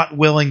 not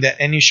willing that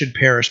any should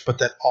perish, but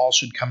that all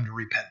should come to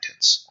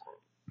repentance.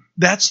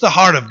 That's the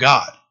heart of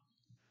God.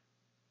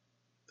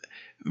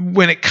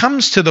 When it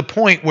comes to the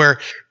point where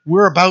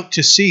we're about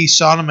to see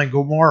Sodom and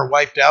Gomorrah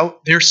wiped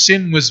out, their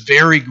sin was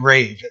very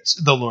grave,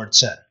 the Lord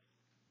said.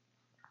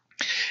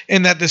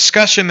 In that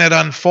discussion that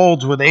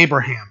unfolds with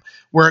Abraham,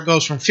 where it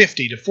goes from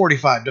 50 to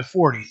 45 to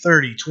 40,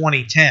 30,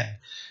 20, 10,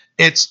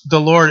 the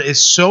Lord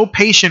is so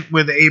patient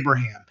with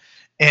Abraham,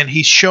 and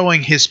He's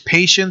showing His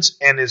patience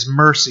and His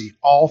mercy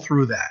all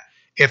through that.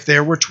 If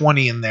there were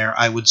 20 in there,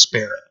 I would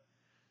spare it.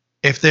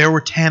 If there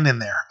were 10 in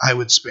there, I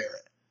would spare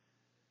it.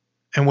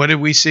 And what did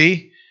we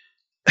see?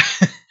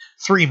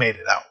 3 made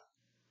it out.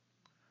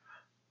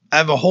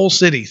 Out of a whole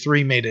city,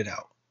 3 made it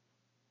out.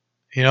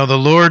 The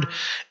Lord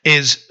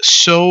is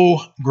so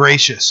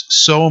gracious,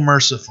 so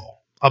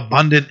merciful,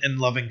 abundant in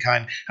loving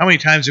kind. How many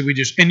times did we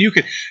and you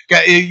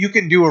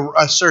can do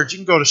a search. You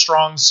can go to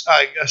Strong's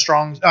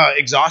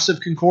exhaustive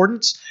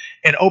concordance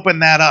and open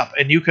that up,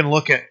 and you can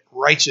look at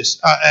righteous,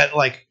 at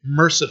like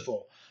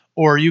merciful,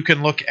 or you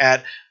can look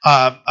at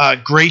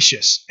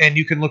gracious, and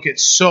you can look at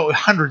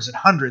hundreds and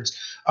hundreds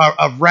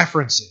of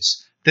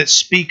references that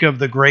speak of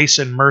the grace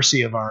and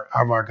mercy of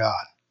our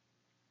God.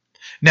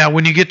 Now,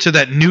 when you get to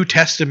that New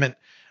Testament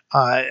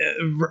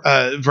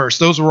verse,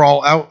 those were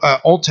all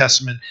Old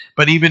Testament,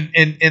 but even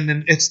in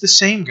it's the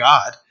same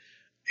God.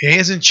 He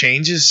hasn't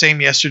changed. He's the same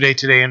yesterday,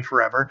 today, and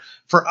forever.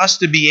 For us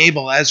to be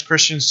able, as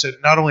Christians, to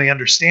not only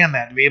understand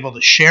that, to be able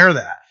to share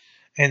that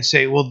and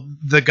say, well,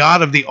 the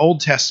God of the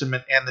Old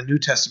Testament and the New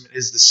Testament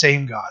is the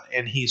same God,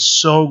 and He's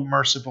so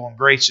merciful and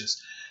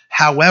gracious.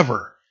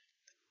 However,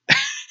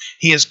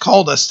 He has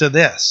called us to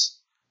this,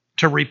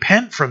 to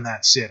repent from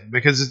that sin,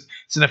 because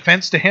it's an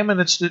offense to Him, and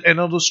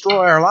it'll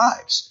destroy our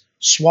lives,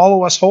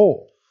 swallow us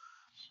whole.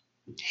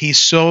 He's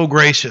so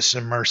gracious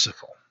and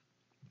merciful.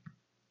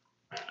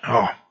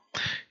 Oh,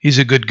 He's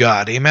a good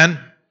God. Amen?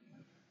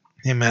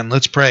 Amen.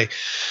 Let's pray.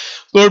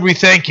 Lord, we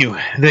thank You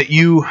that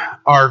You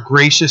are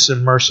gracious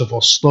and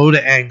merciful, slow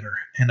to anger,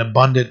 and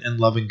abundant in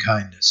loving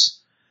kindness.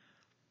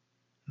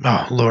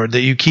 Oh, Lord,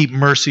 that You keep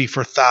mercy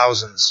for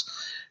thousands,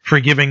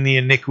 forgiving the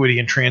iniquity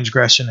and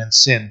transgression and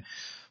sin.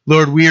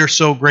 Lord, we are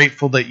so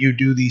grateful that You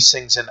do these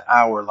things in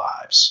our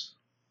lives,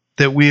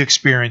 that we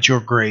experience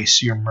Your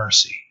grace, Your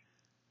mercy,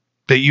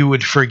 that You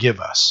would forgive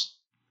us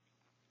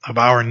of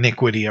our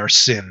iniquity, our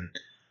sin.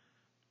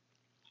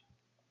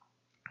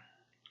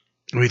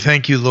 We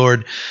thank You,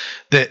 Lord,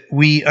 that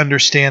we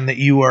understand that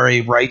You are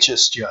a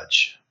righteous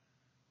judge,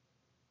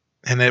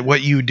 and that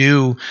what You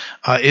do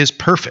is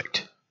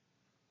perfect.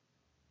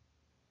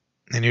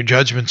 And Your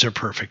judgments are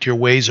perfect. Your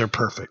ways are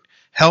perfect.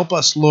 Help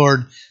us,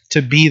 Lord,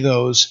 to be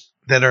those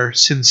that are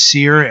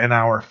sincere in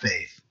our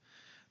faith.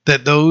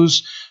 That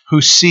those who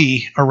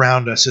see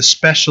around us,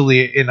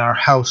 especially in our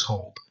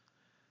household,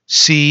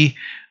 see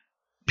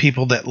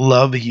people that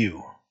love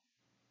You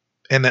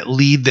and that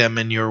lead them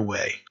in Your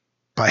way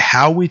by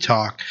how we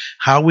talk,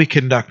 how we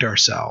conduct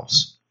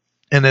ourselves,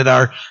 and that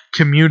our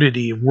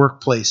community and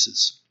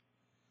workplaces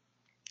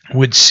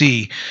would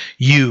see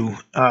You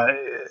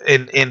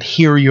and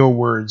hear Your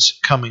words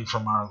coming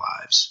from our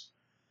lives.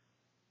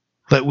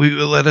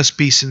 Let us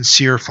be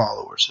sincere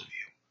followers of You.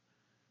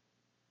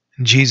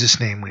 In Jesus'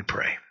 name we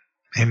pray.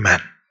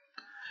 Amen.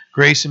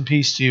 Grace and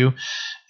peace to you.